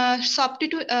from soft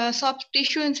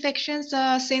tissue infections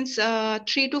since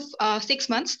 3 to 6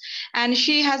 months, and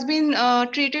she has been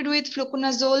treated with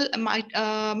fluconazole,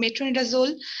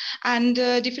 metronidazole, and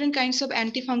different kinds of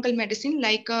antifungal medicine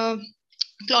like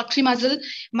clotrimazole,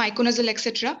 miconazole,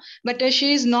 etc. But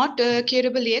she is not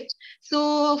curable yet.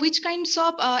 So which kinds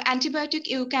of antibiotic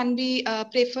you can be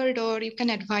preferred or you can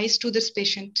advise to this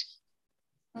patient?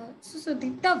 So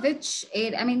Deepta, which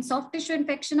area, I mean, soft tissue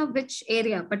infection of which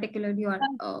area particularly you are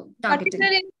targeting?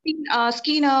 Particularly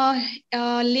skin,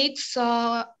 legs,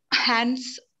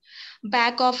 hands,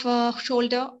 back of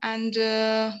shoulder and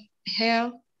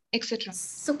hair, etc.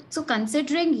 So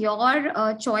considering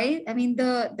your choice, I mean,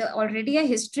 the already a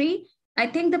history, I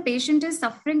think the patient is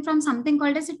suffering from something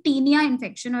called as a tinea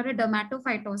infection or a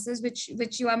dermatophytosis,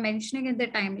 which you are mentioning in the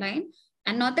timeline,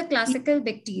 and not the classical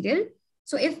bacterial.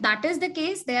 So if that is the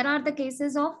case, there are the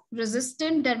cases of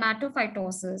resistant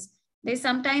dermatophytosis. They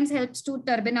sometimes helps to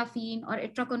terbinafine or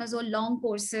itraconazole long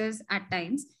courses at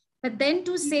times. But then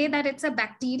to say that it's a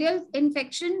bacterial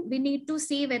infection, we need to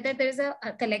see whether there is a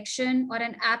collection or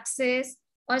an abscess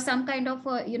or some kind of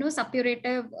a,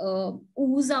 suppurative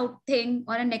ooze out thing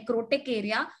or a necrotic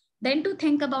area. then to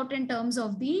think about in terms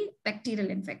of the bacterial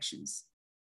infections.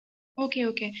 Okay,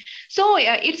 okay. So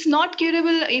it's not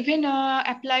curable even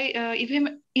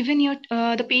even your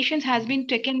the patient has been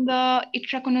taken the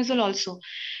itraconazole also.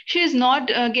 She is not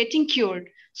getting cured.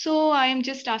 So I am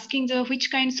just asking which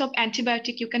kinds of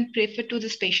antibiotic you can prefer to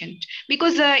this patient,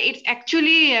 because it's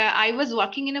actually I was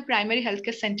working in a primary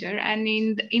healthcare center, and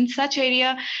in such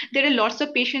area there are lots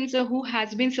of patients who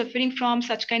has been suffering from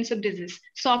such kinds of disease,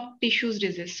 soft tissues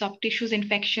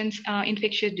infections,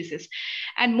 infectious disease,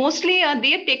 and mostly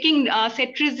they are taking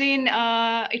cetirizine,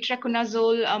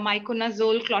 itraconazole,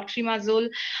 miconazole, clotrimazole,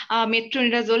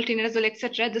 metronidazole, tinidazole,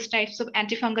 etc. These types of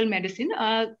antifungal medicine.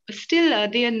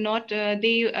 Still, they are not.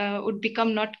 They would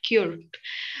become not cured.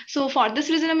 So for this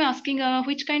reason, I'm asking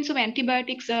which kinds of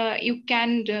antibiotics you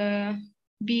can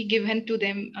be given to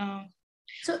them.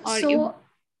 So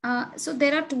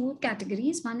there are two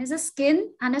categories. One is a skin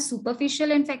and a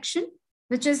superficial infection,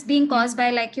 which is being caused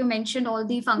by, like you mentioned, all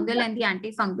the fungal and the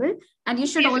antifungal. And you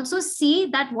should also see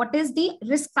that what is the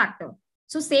risk factor.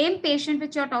 So same patient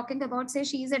which you're talking about, say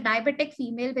she is a diabetic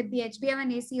female with the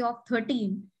HbA1c of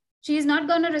 13, she is not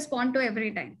going to respond to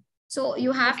every time. So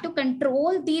you have to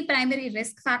control the primary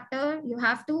risk factor. You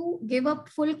have to give a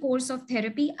full course of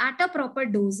therapy at a proper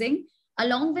dosing.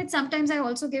 Along with, sometimes I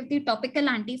also give the topical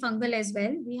antifungal as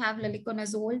well. We have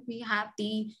laliconazole, we have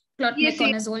the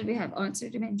clotrimazole, we have also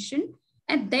mentioned.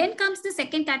 And then comes the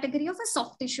second category of a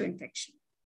soft tissue infection.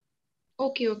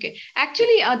 Okay, okay.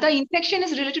 Actually, the infection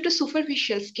is related to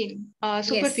superficial skin.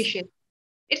 Superficial.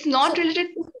 Yes. It's not related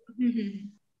to...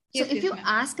 So if you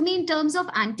ask me in terms of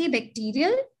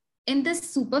antibacterial in this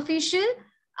superficial,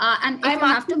 and if you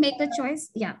have to make a choice,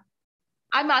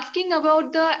 I'm asking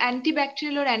about the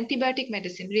antibacterial or antibiotic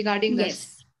medicine regarding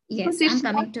this. Yes, I'm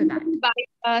coming to that.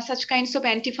 By such kinds of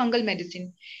antifungal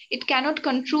medicine, it cannot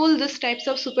control this types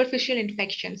of superficial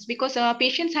infections, because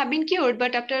patients have been cured,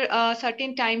 but after a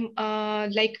certain time,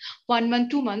 like 1 month,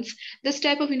 2 months, this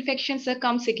type of infections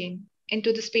comes again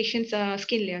into this patient's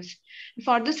skin layers.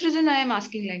 For this reason, I am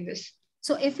asking like this.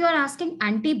 So if you're asking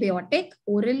antibiotic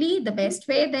orally, the best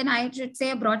way, then I should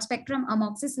say a broad spectrum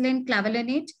amoxicillin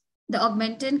clavulanate. The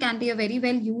augmentin can be a very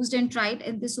well used and tried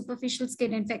in the superficial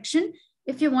skin infection.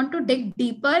 If you want to dig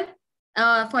deeper,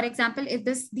 for example, if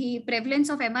the prevalence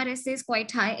of MRSA is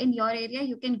quite high in your area,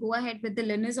 you can go ahead with the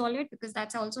linezolid, because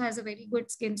that also has a very good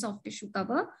skin soft tissue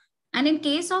cover. And in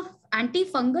case of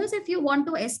antifungals, if you want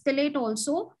to escalate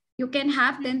also, you can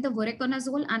have then the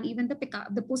voriconazole and even the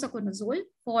posaconazole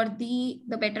for the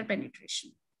better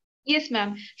penetration. Yes,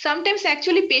 ma'am. Sometimes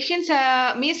actually patients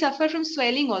may suffer from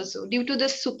swelling also due to the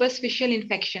superficial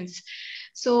infections.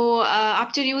 So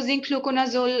after using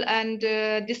fluconazole and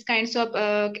this kinds of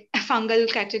fungal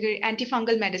category,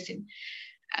 antifungal medicine.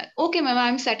 Okay, ma'am,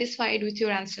 I'm satisfied with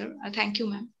your answer. Thank you,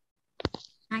 ma'am.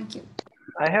 Thank you.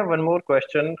 I have one more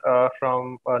question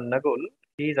from Nagul.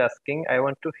 He's asking, I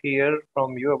want to hear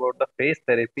from you about the phase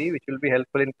therapy, which will be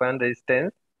helpful in pan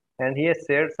resistance. And he has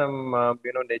shared some,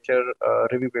 Nature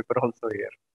review paper also here.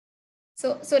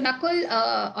 So Nakul,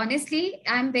 honestly,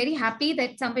 I'm very happy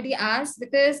that somebody asked,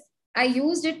 because I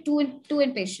used it too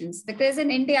in patients, because in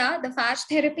India, the FASH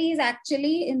therapy is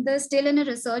actually still in a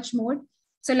research mode.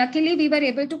 So luckily, we were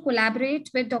able to collaborate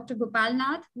with Dr. Gopal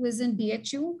Nath, who is in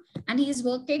BHU, and he is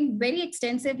working very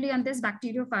extensively on this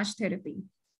bacteriophage therapy.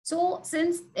 So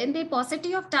since in the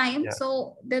paucity of time,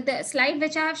 so the slide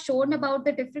which I have shown about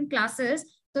the different classes,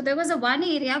 so there was one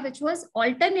area which was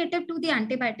alternative to the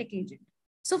antibiotic agent.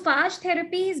 So phage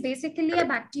therapy is basically a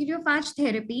bacteriophage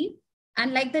therapy.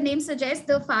 And like the name suggests,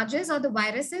 the phages or the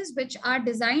viruses which are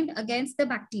designed against the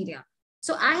bacteria.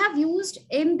 So I have used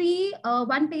in the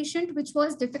one patient which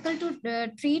was difficult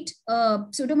to treat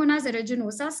Pseudomonas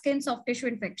aeruginosa skin soft tissue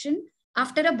infection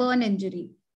after a burn injury.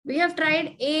 We have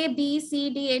tried A, B, C,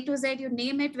 D, A to Z, you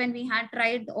name it, when we had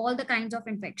tried all the kinds of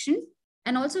infections.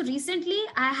 And also recently,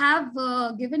 I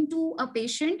have given to a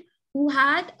patient who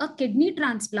had a kidney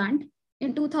transplant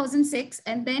in 2006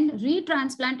 and then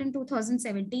retransplant in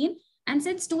 2017. And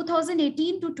since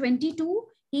 2018 to 22,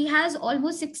 he has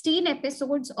almost 16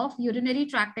 episodes of urinary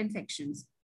tract infections.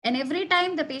 And every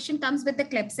time the patient comes with the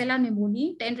Klebsiella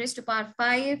pneumoniae, 10 raised to power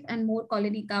 5 and more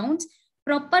colony counts,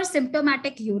 proper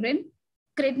symptomatic urine,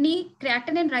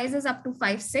 creatinine rises up to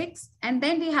 5-6. And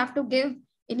then we have to give,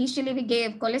 initially we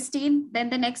gave colistin, then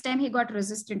the next time he got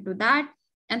resistant to that.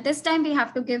 And this time we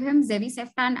have to give him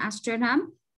Zeviceftan Astronam.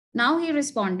 Now he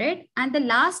responded. And the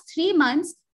last 3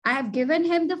 months, I have given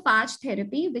him the phage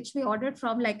therapy, which we ordered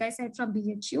from, like I said, from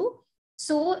BHU.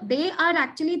 So they are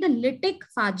actually the lytic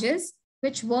phages,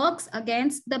 which works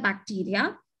against the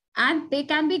bacteria. and they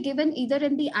can be given either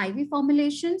in the IV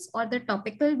formulations or the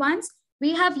topical ones.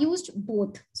 We have used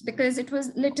both because it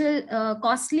was little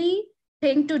costly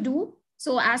thing to do.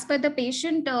 So as per the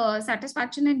patient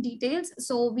satisfaction and details,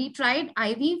 so we tried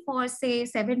IV for say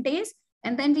 7 days,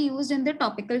 and then we used in the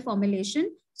topical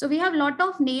formulation. So we have a lot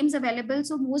of names available.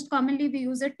 So most commonly we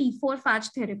use a T4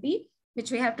 Fach therapy,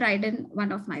 which we have tried in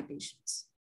one of my patients.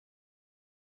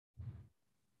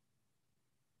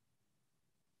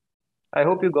 I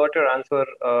hope you got your answer,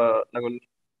 Nagul.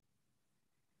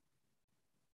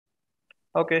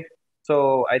 Okay,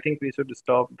 so I think we should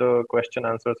stop the question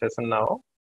answer session now.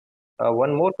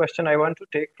 One more question I want to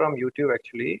take from YouTube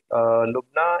actually.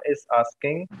 Lubna is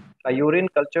asking, a urine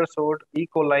culture showed E.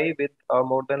 coli with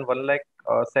more than 1 lakh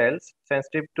cells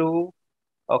sensitive to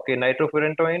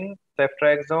nitrofurantoin,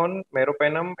 ceftriaxone,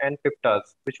 meropenem, and piptaz.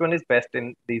 Which one is best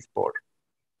in these four?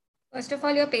 First of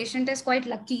all, your patient is quite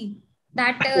lucky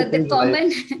that He's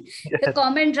the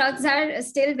common drugs are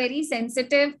still very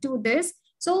sensitive to this.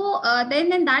 So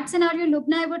then in that scenario,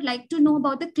 Lubna, I would like to know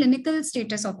about the clinical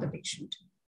status of the patient.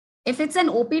 If it's an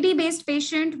OPD based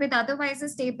patient with otherwise a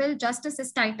stable, just a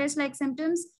cystitis-like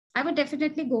symptoms, I would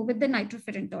definitely go with the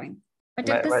nitrofurantoin. But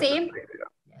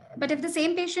if the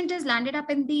same patient is landed up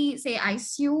in the, say,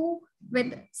 ICU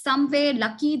with some way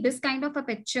lucky, this kind of a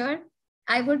picture,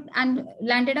 and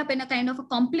landed up in a kind of a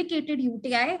complicated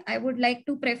UTI, I would like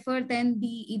to prefer then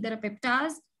either a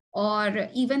piptaz or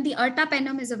even the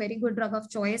ertapenem is a very good drug of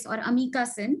choice, or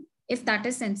amikacin if that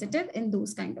is sensitive in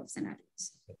those kind of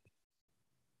scenarios.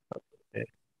 Okay.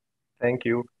 Thank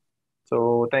you.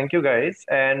 So thank you guys.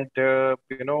 And, I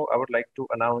would like to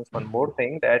announce one more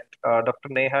thing that Dr.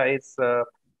 Neha is,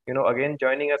 again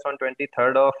joining us on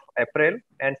 23rd of April,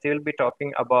 and she will be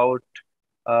talking about,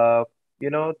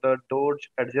 the dose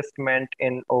adjustment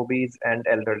in obese and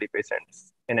elderly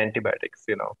patients in antibiotics,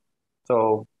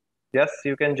 So yes,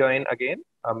 you can join again.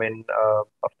 I mean,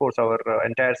 of course, our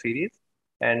entire series.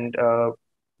 And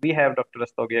we have Dr.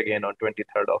 Rastogi again on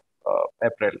 23rd of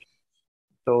April.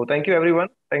 So thank you, everyone.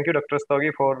 Thank you, Dr.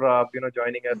 Rastogi, for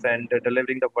joining us and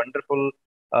delivering the wonderful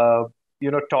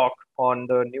talk on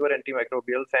the newer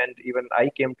antimicrobials. And even I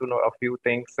came to know a few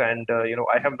things, and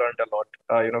I have learned a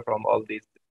lot from all these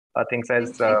things.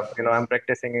 As I'm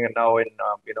practicing now in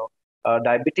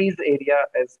diabetes area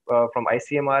as from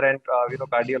ICMR and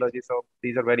cardiology. So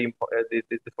these are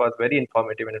this was very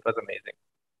informative and it was amazing.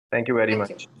 Thank you very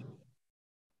much.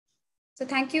 So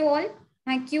thank you all.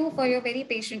 Thank you for your very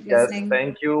patient Yes, listening.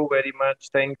 thank you very much.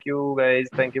 Thank you, guys.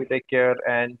 Thank you. Take care.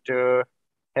 And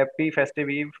happy festive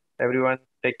eve, everyone.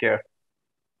 Take care.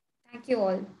 Thank you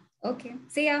all. Okay.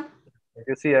 See ya. Thank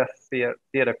you. See ya. See ya.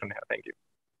 See ya, Dr. Neha. Thank you.